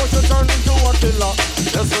back before she turn into a killer.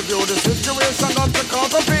 Let's review the situation that you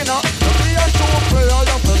cause a winner. To be a true player,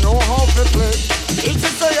 you have to know how to play. If she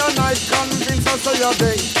say a night, convince her say a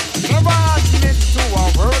day. Never admit to a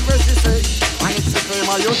word where she say. And if she claim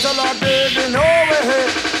her, you tell her, baby, no way.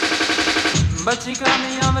 But she caught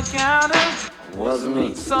me on the counter. Wasn't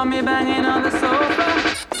me. Saw me banging on the sofa.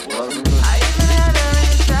 Wasn't me. I even had her in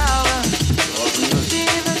the shower. Wasn't me. She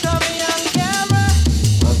even caught me on camera.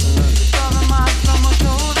 Wasn't me. She saw the marks on my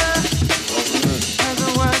shoulder. Wasn't me. Heard the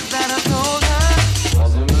words that I told her.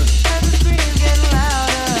 Wasn't me. Heard the screams getting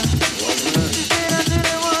louder. Wasn't me. She stayed until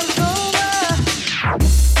it was over.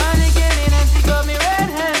 Honey came in and she got me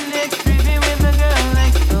red-handed, creepy with the girl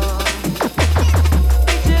next door.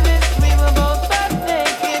 Picture this, we were both butt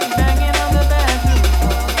naked, banging on the bathroom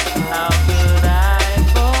floor. How could I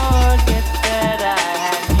forget that I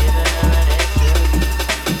had given her an extra?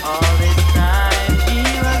 All this time she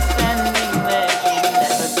was standing there, she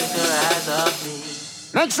never took her eyes off me.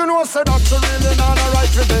 Next you know say that she really not a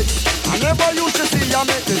right for vex. I never used to see you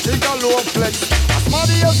make the jigger low flex.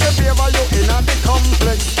 Somebody else they favor you in a the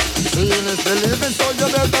complex. Seeing is believing, so you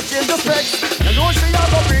better change the specs. You know she a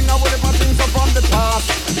go bring her with the things up from the past.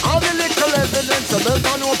 All the little evidence you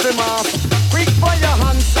better know the mask. Quick for your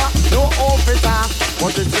answer, no officer.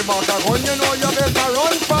 But if she back a gun, you know you better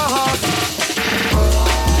run fast.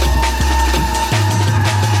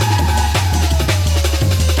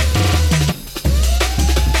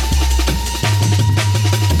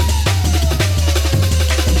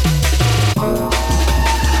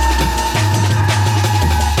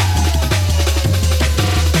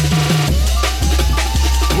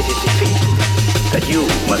 It is defeat that you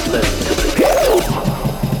must learn to prepare.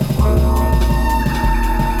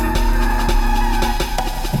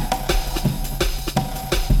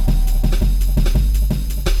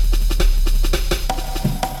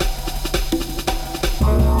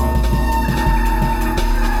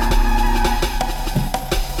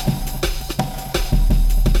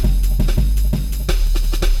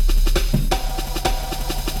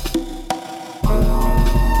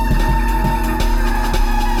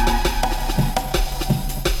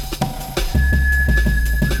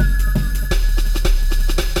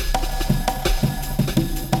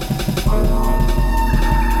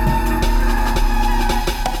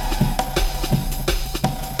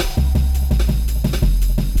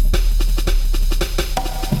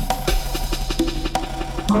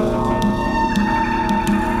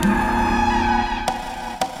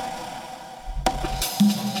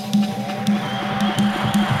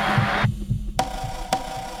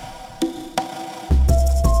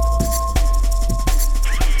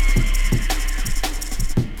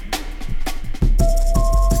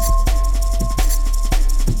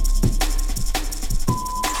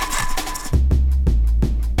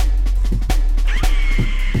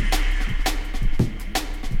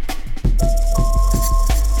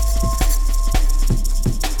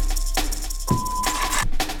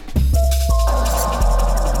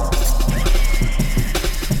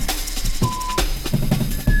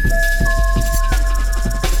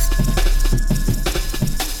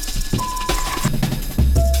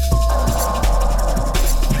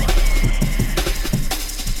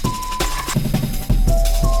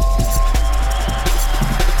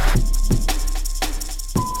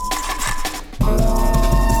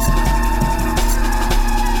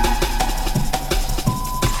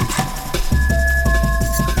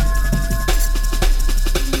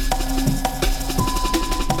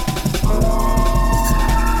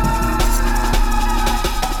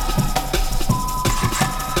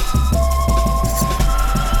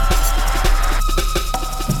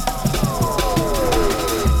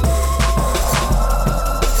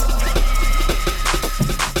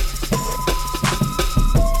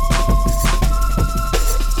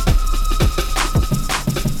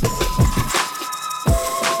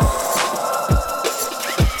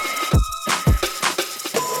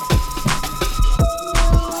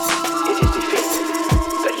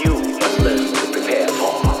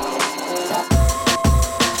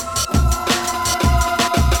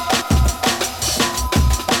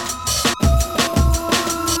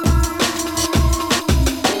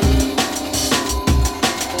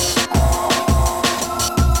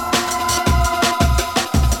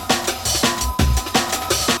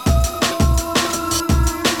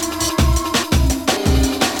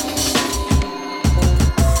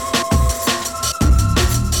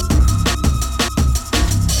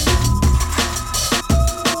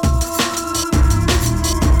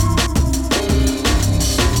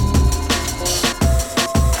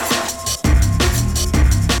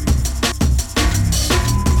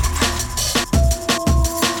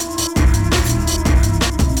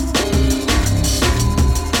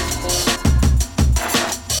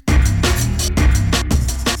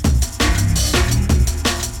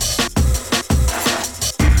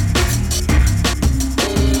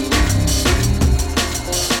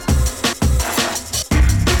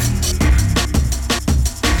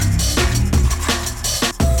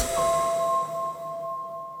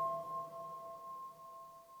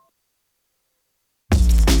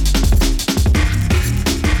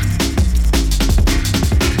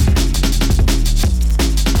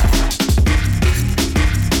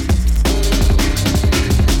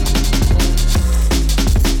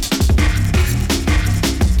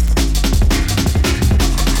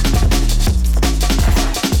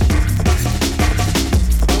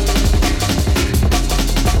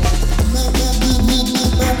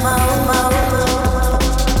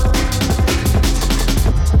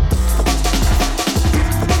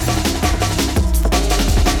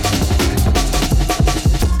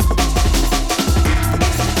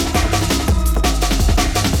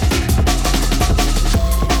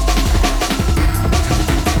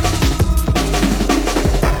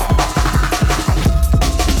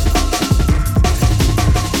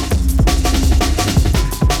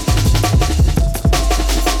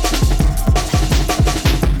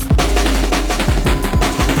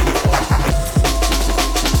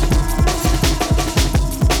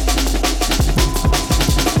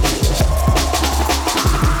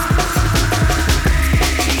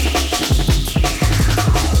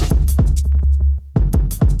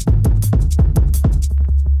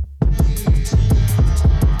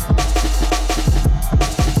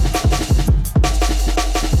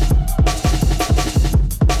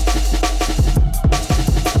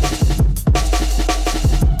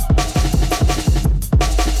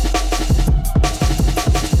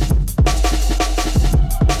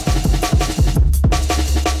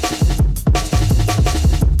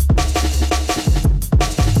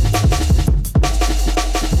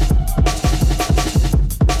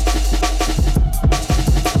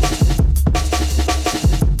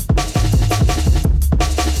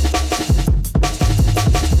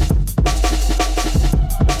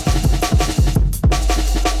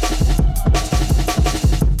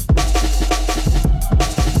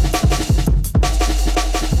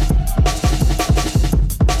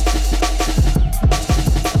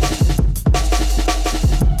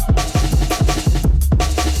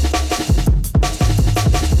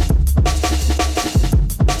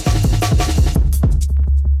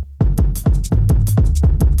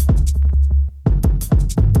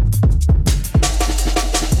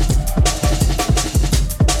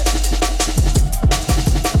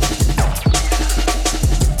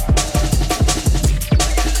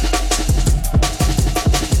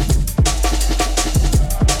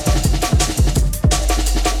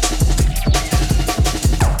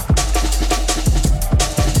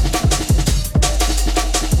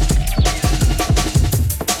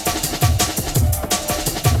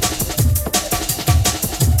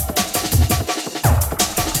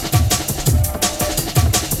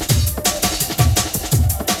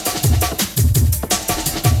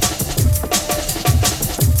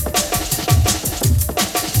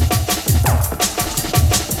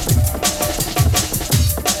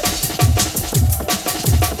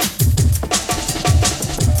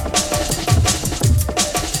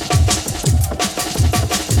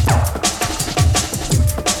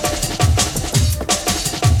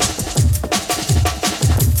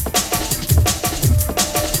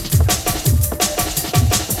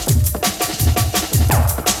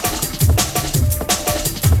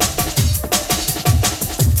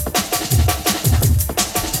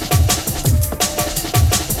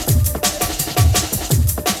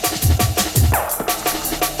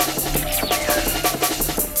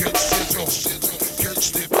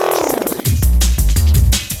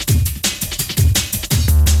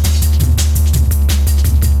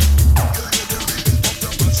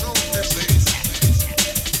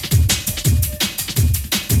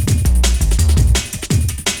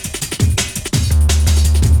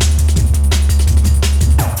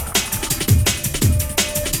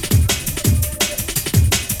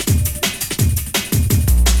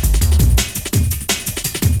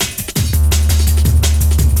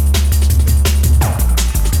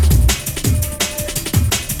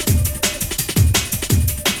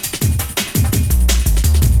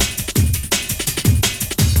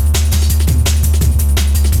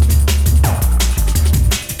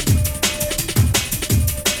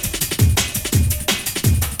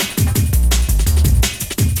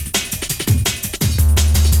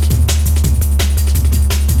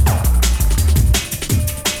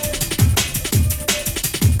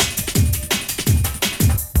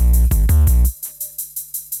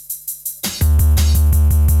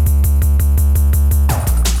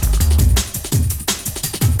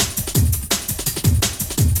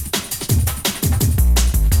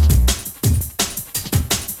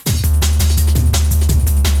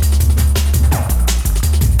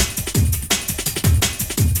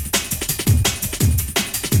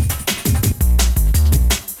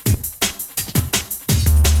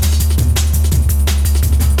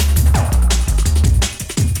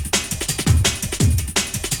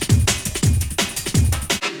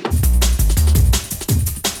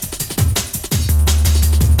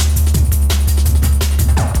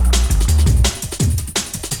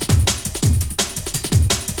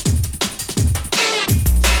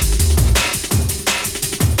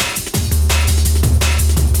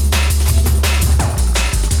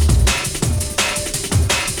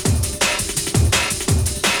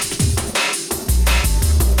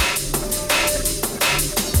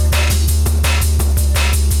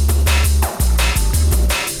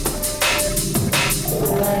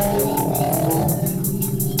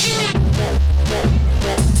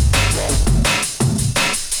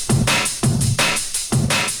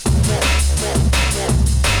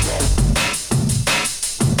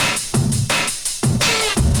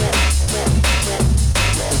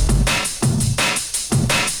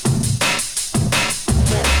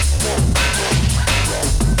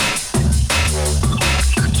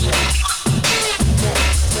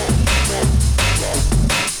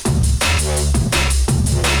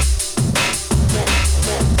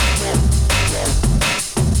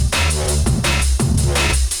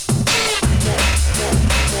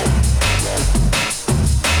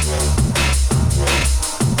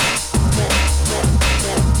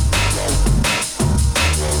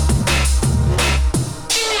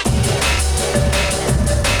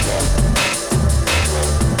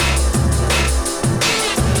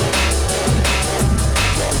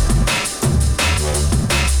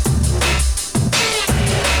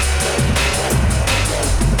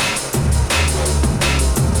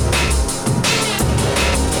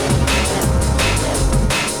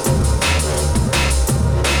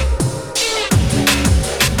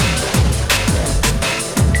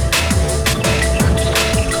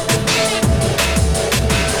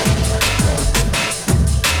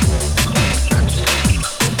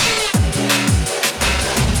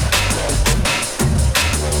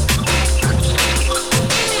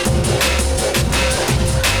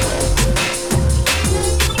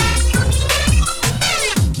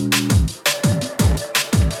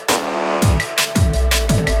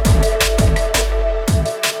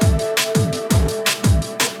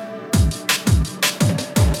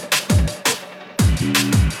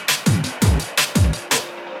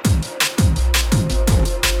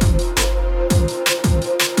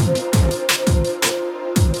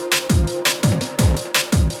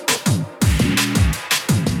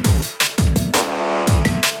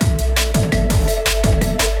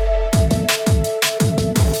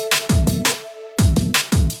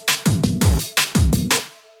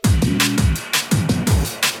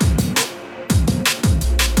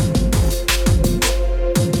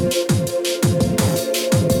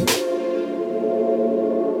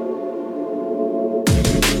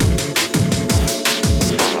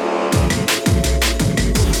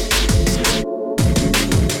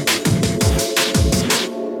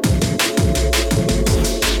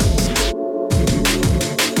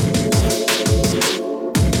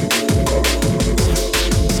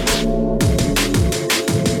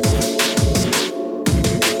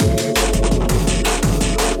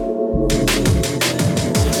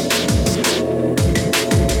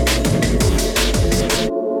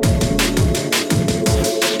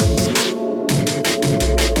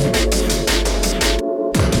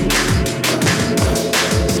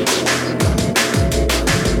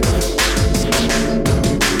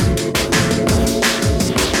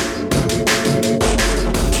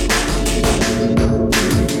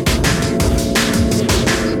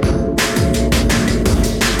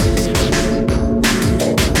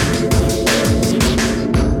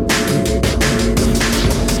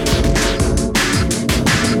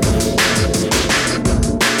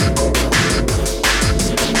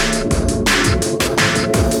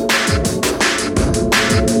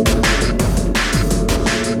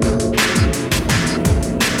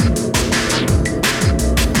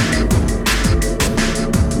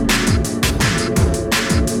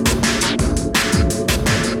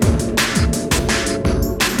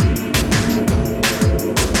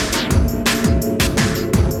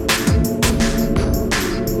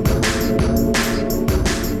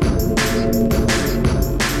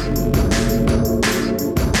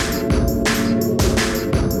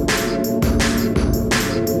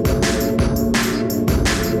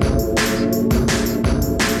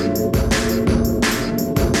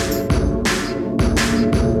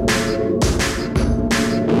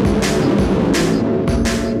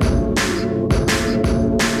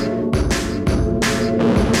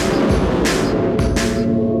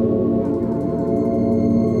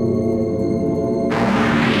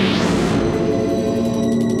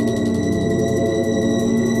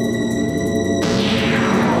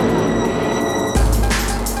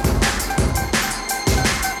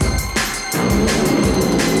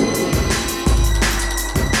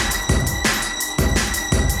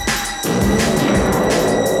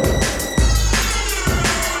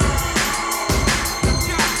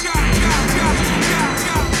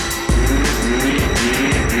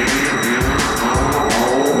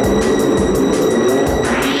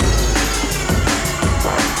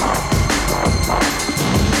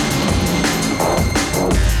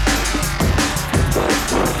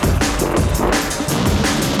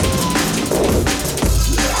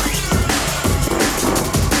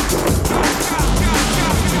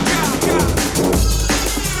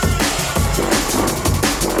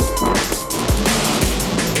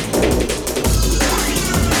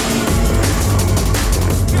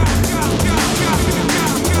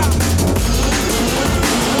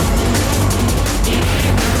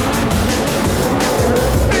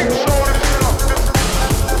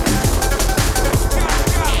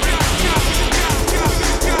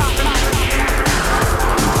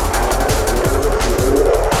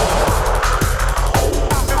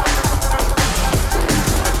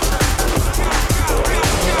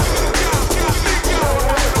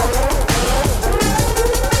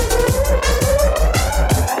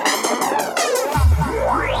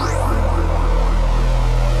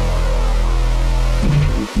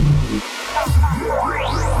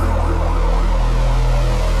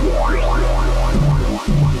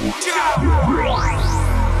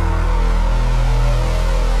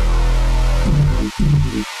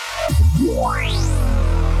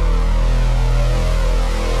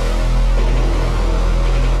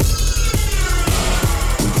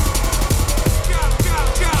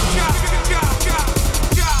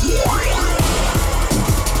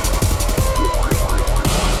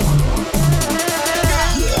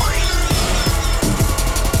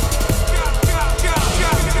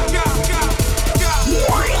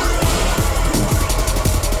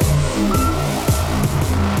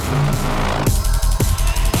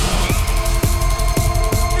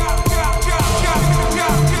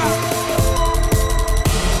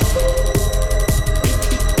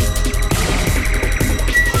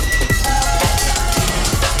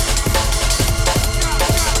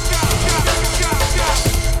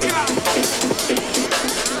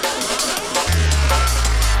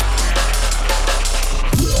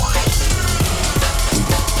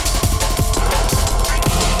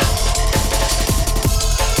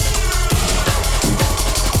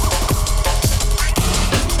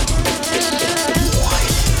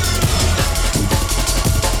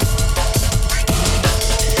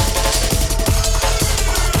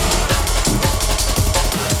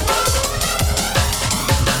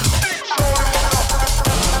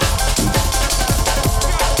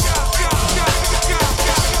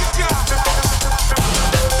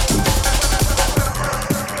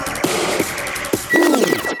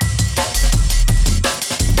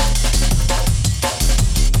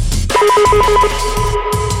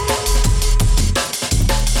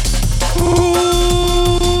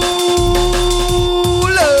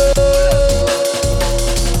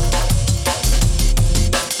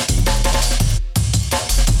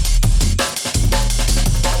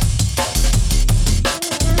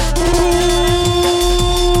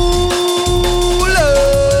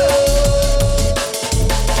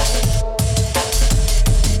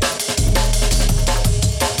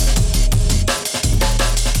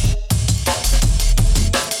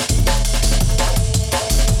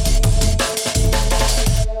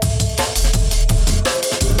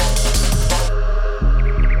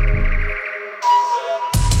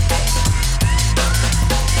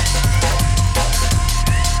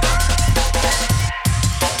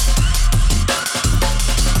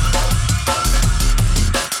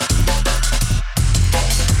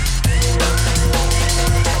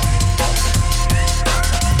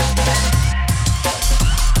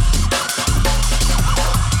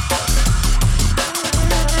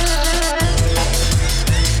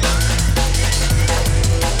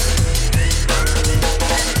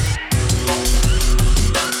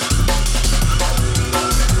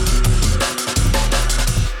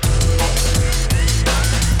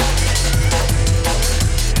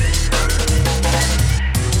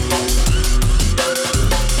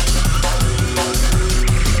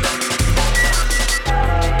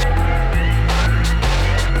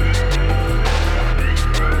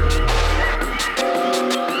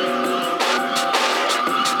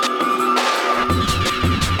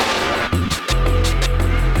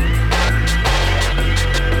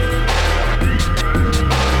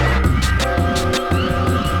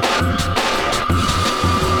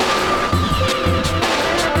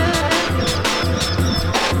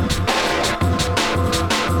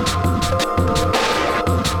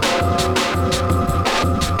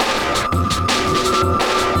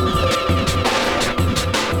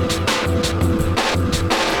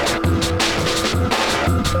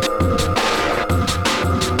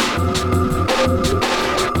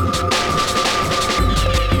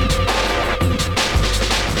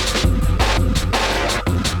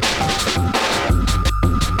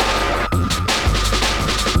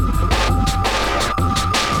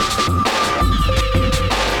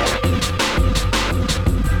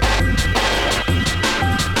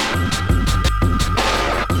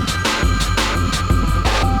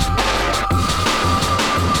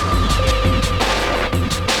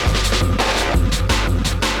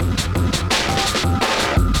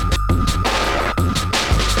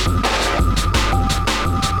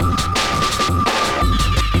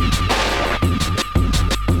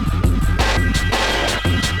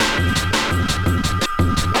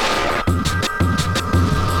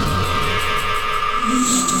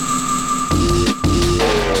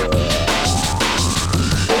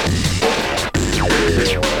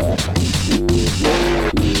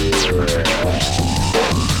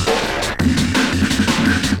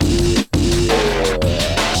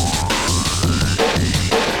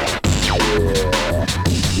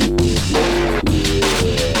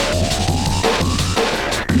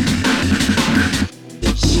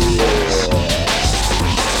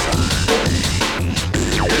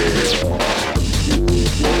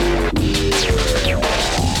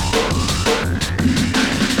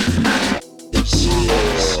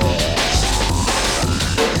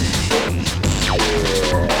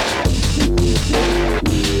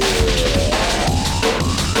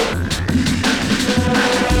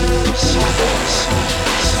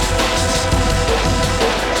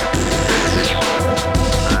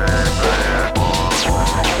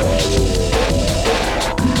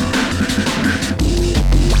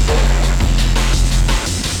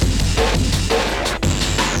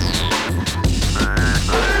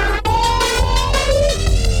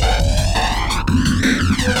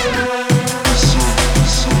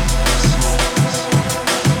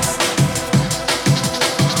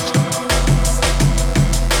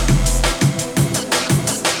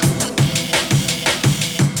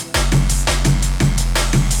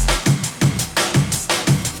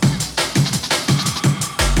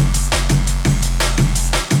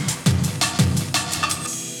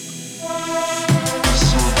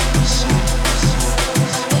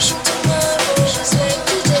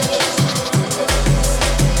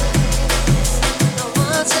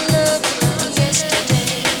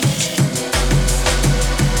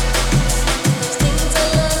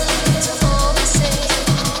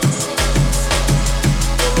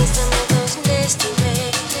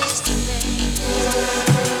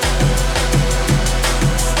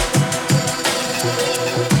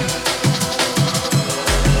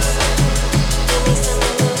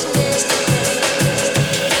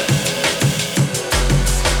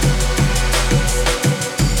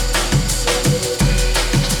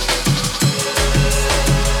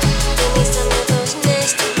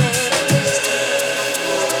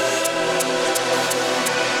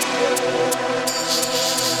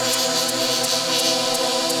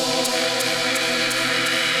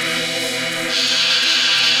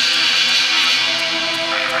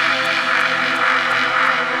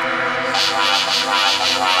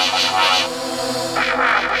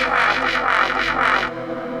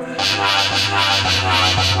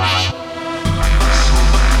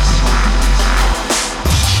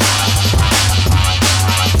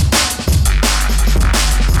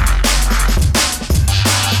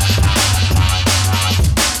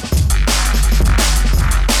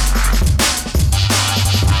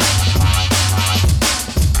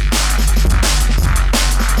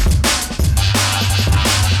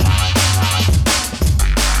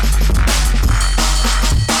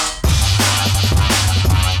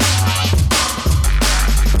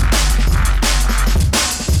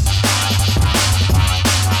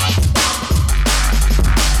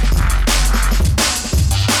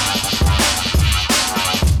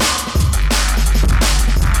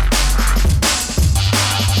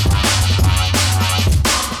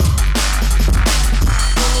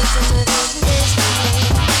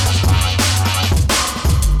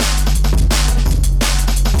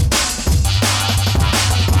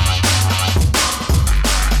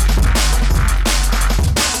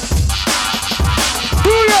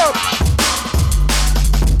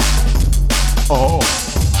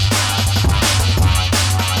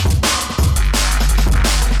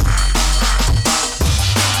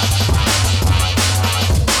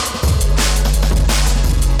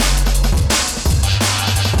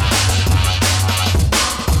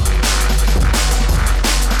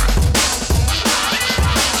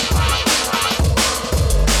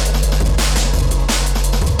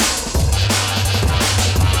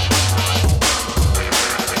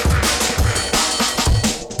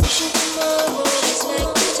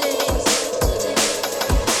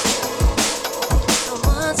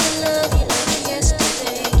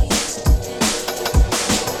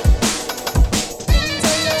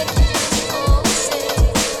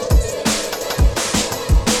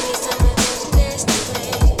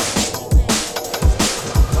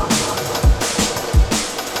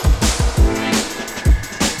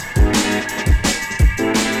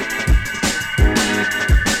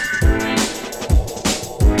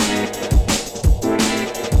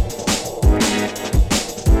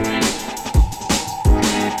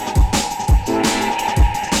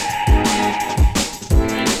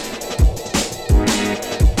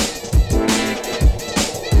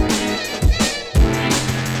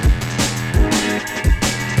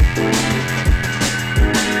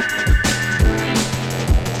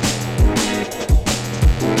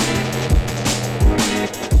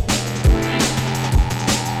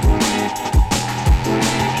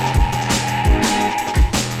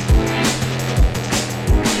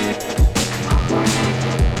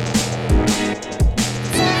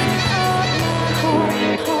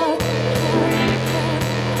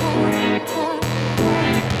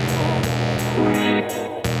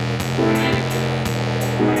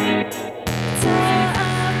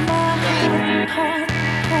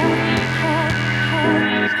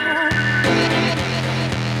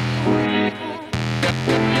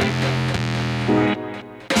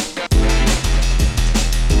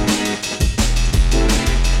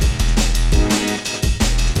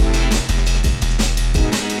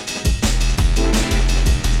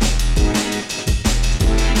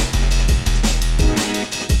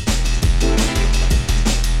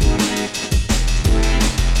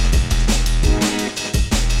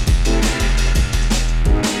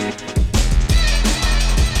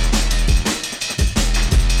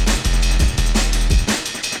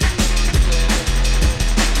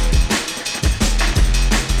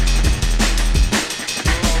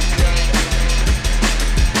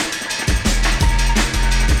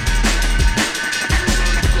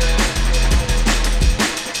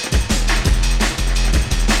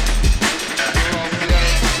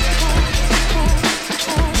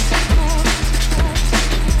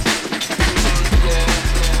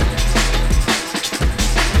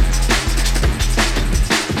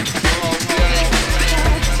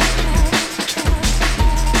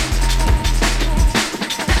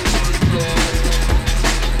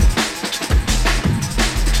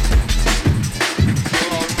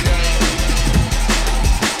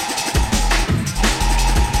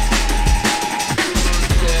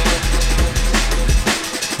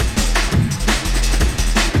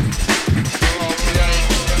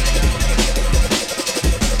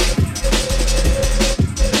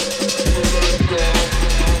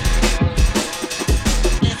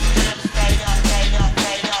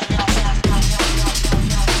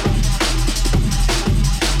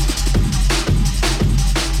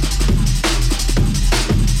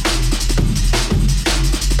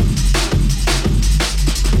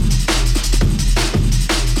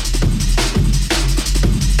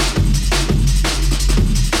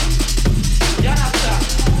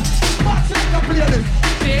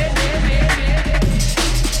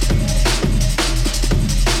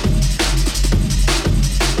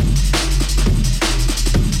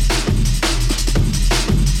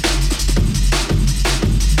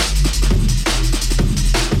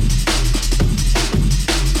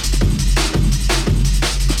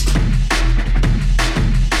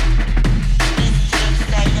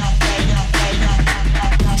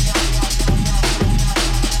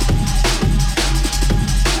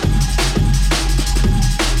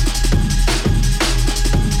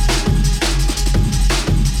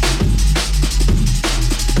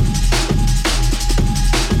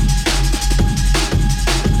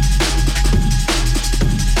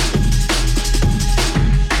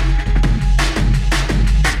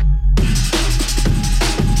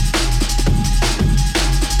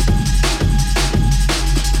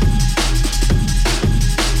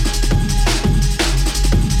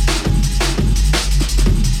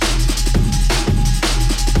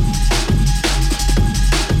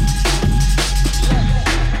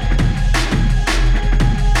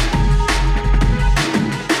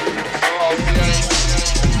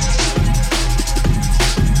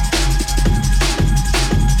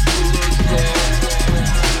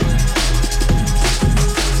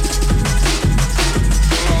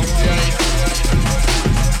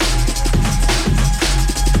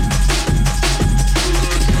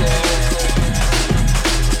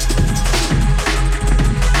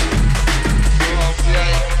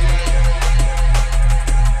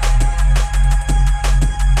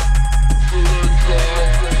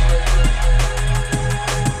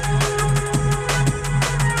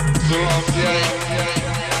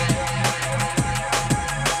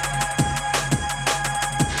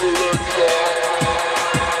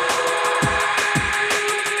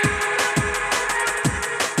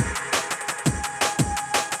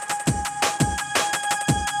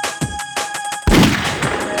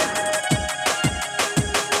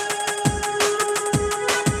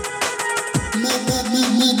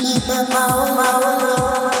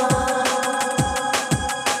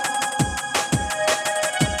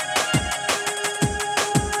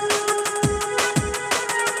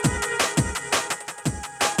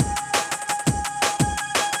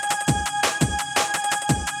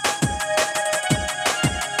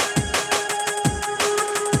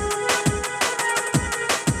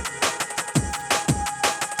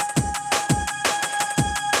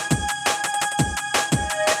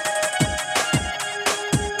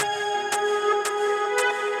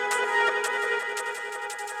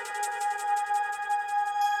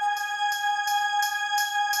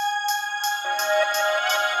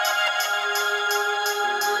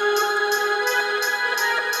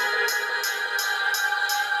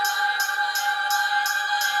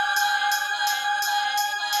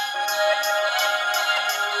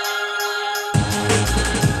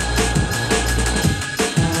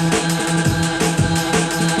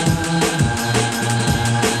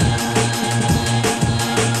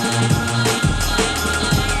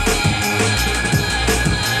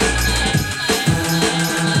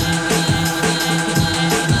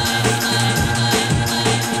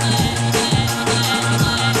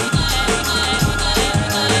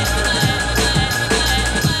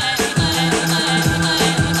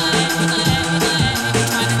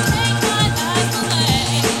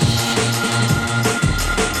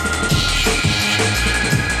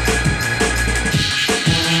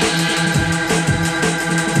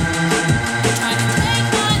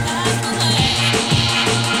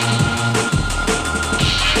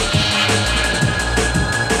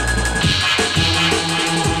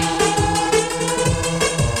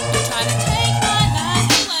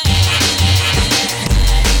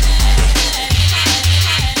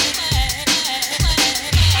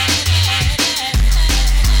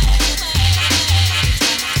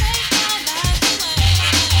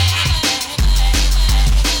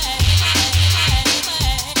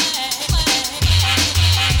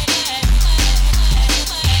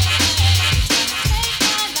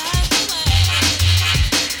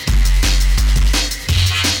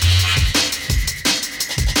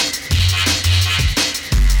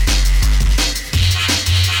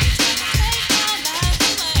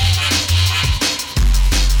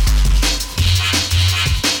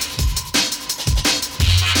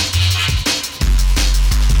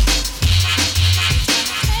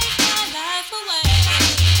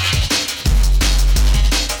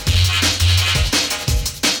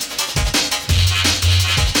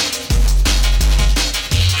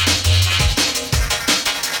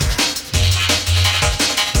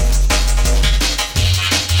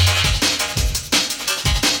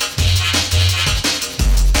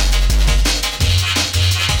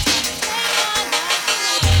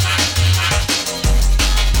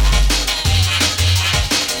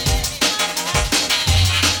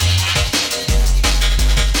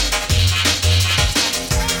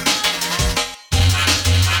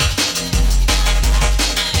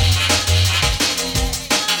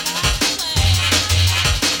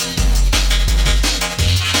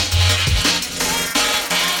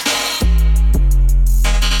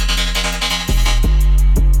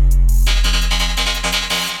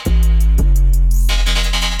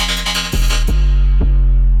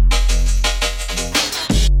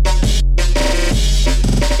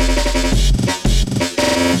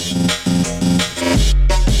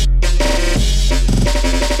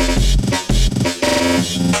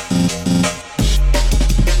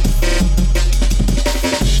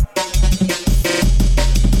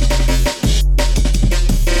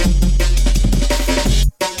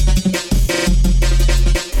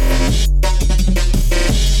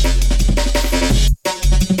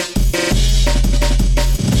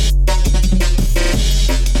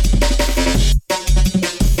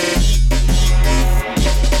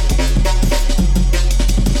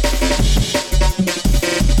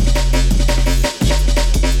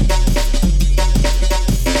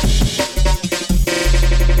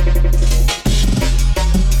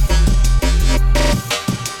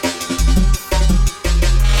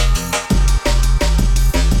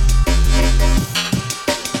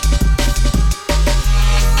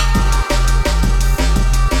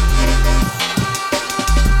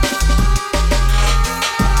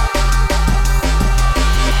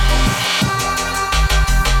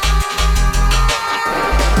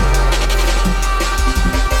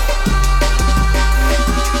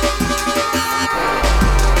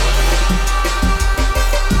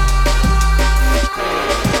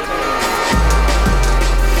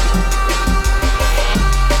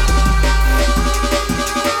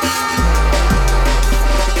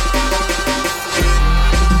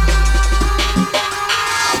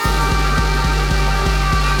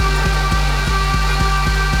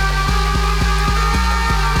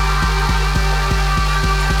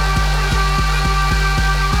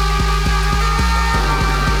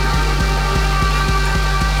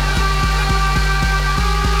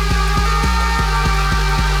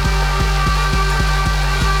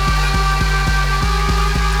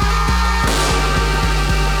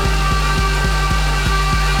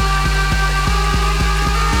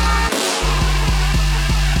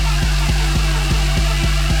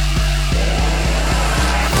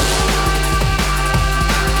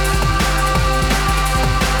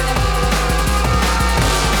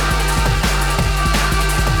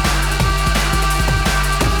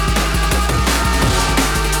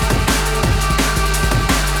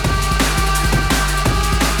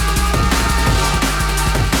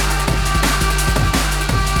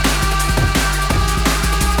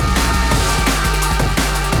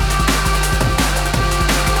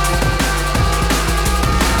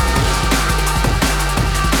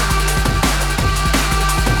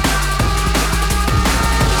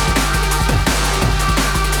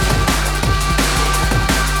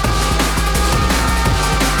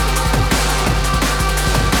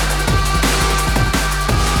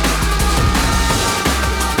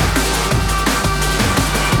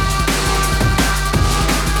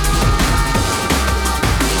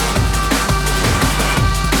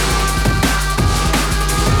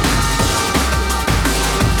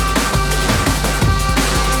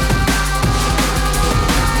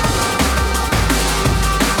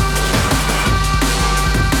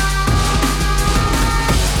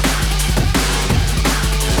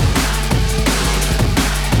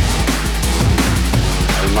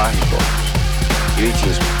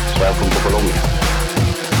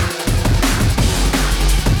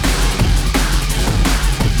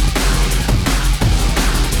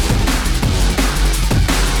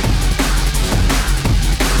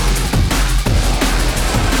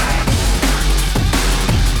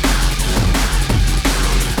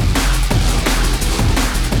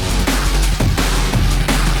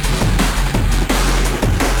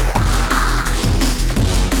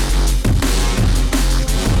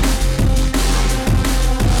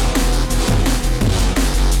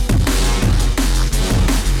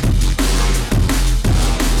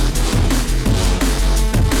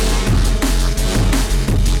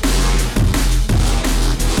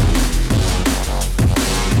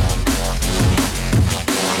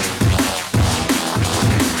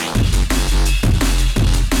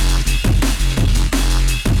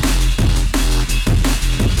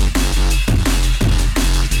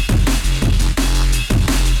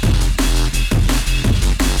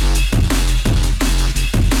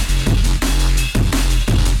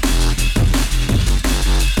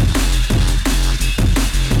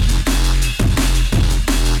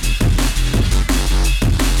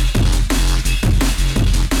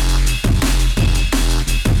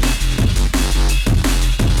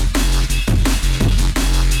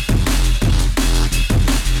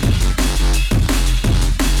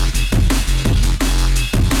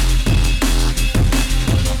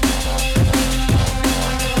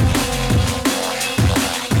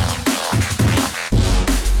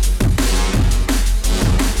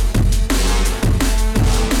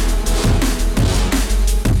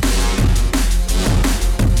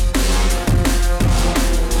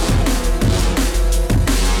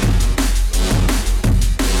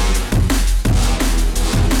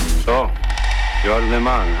 Le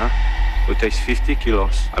Mans, huh? Who takes 50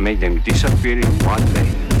 kilos and make them disappear in one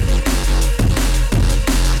day.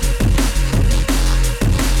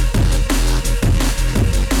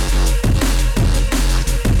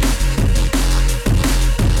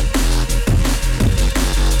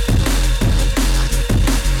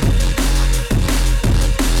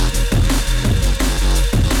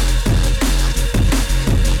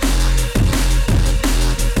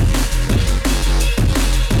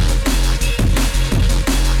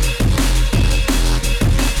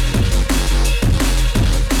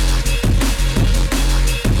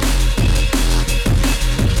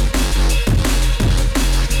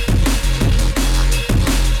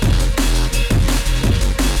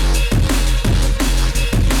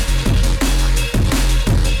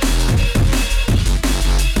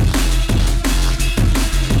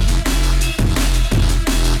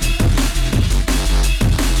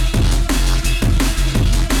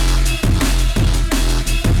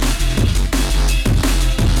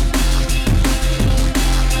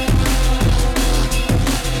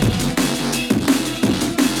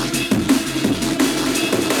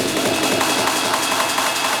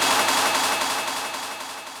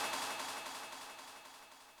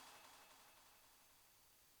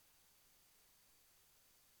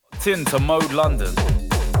 To Mode London,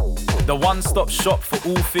 the one-stop shop for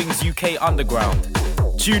all things UK underground.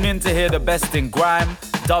 Tune in to hear the best in grime,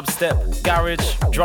 dubstep, garage, drum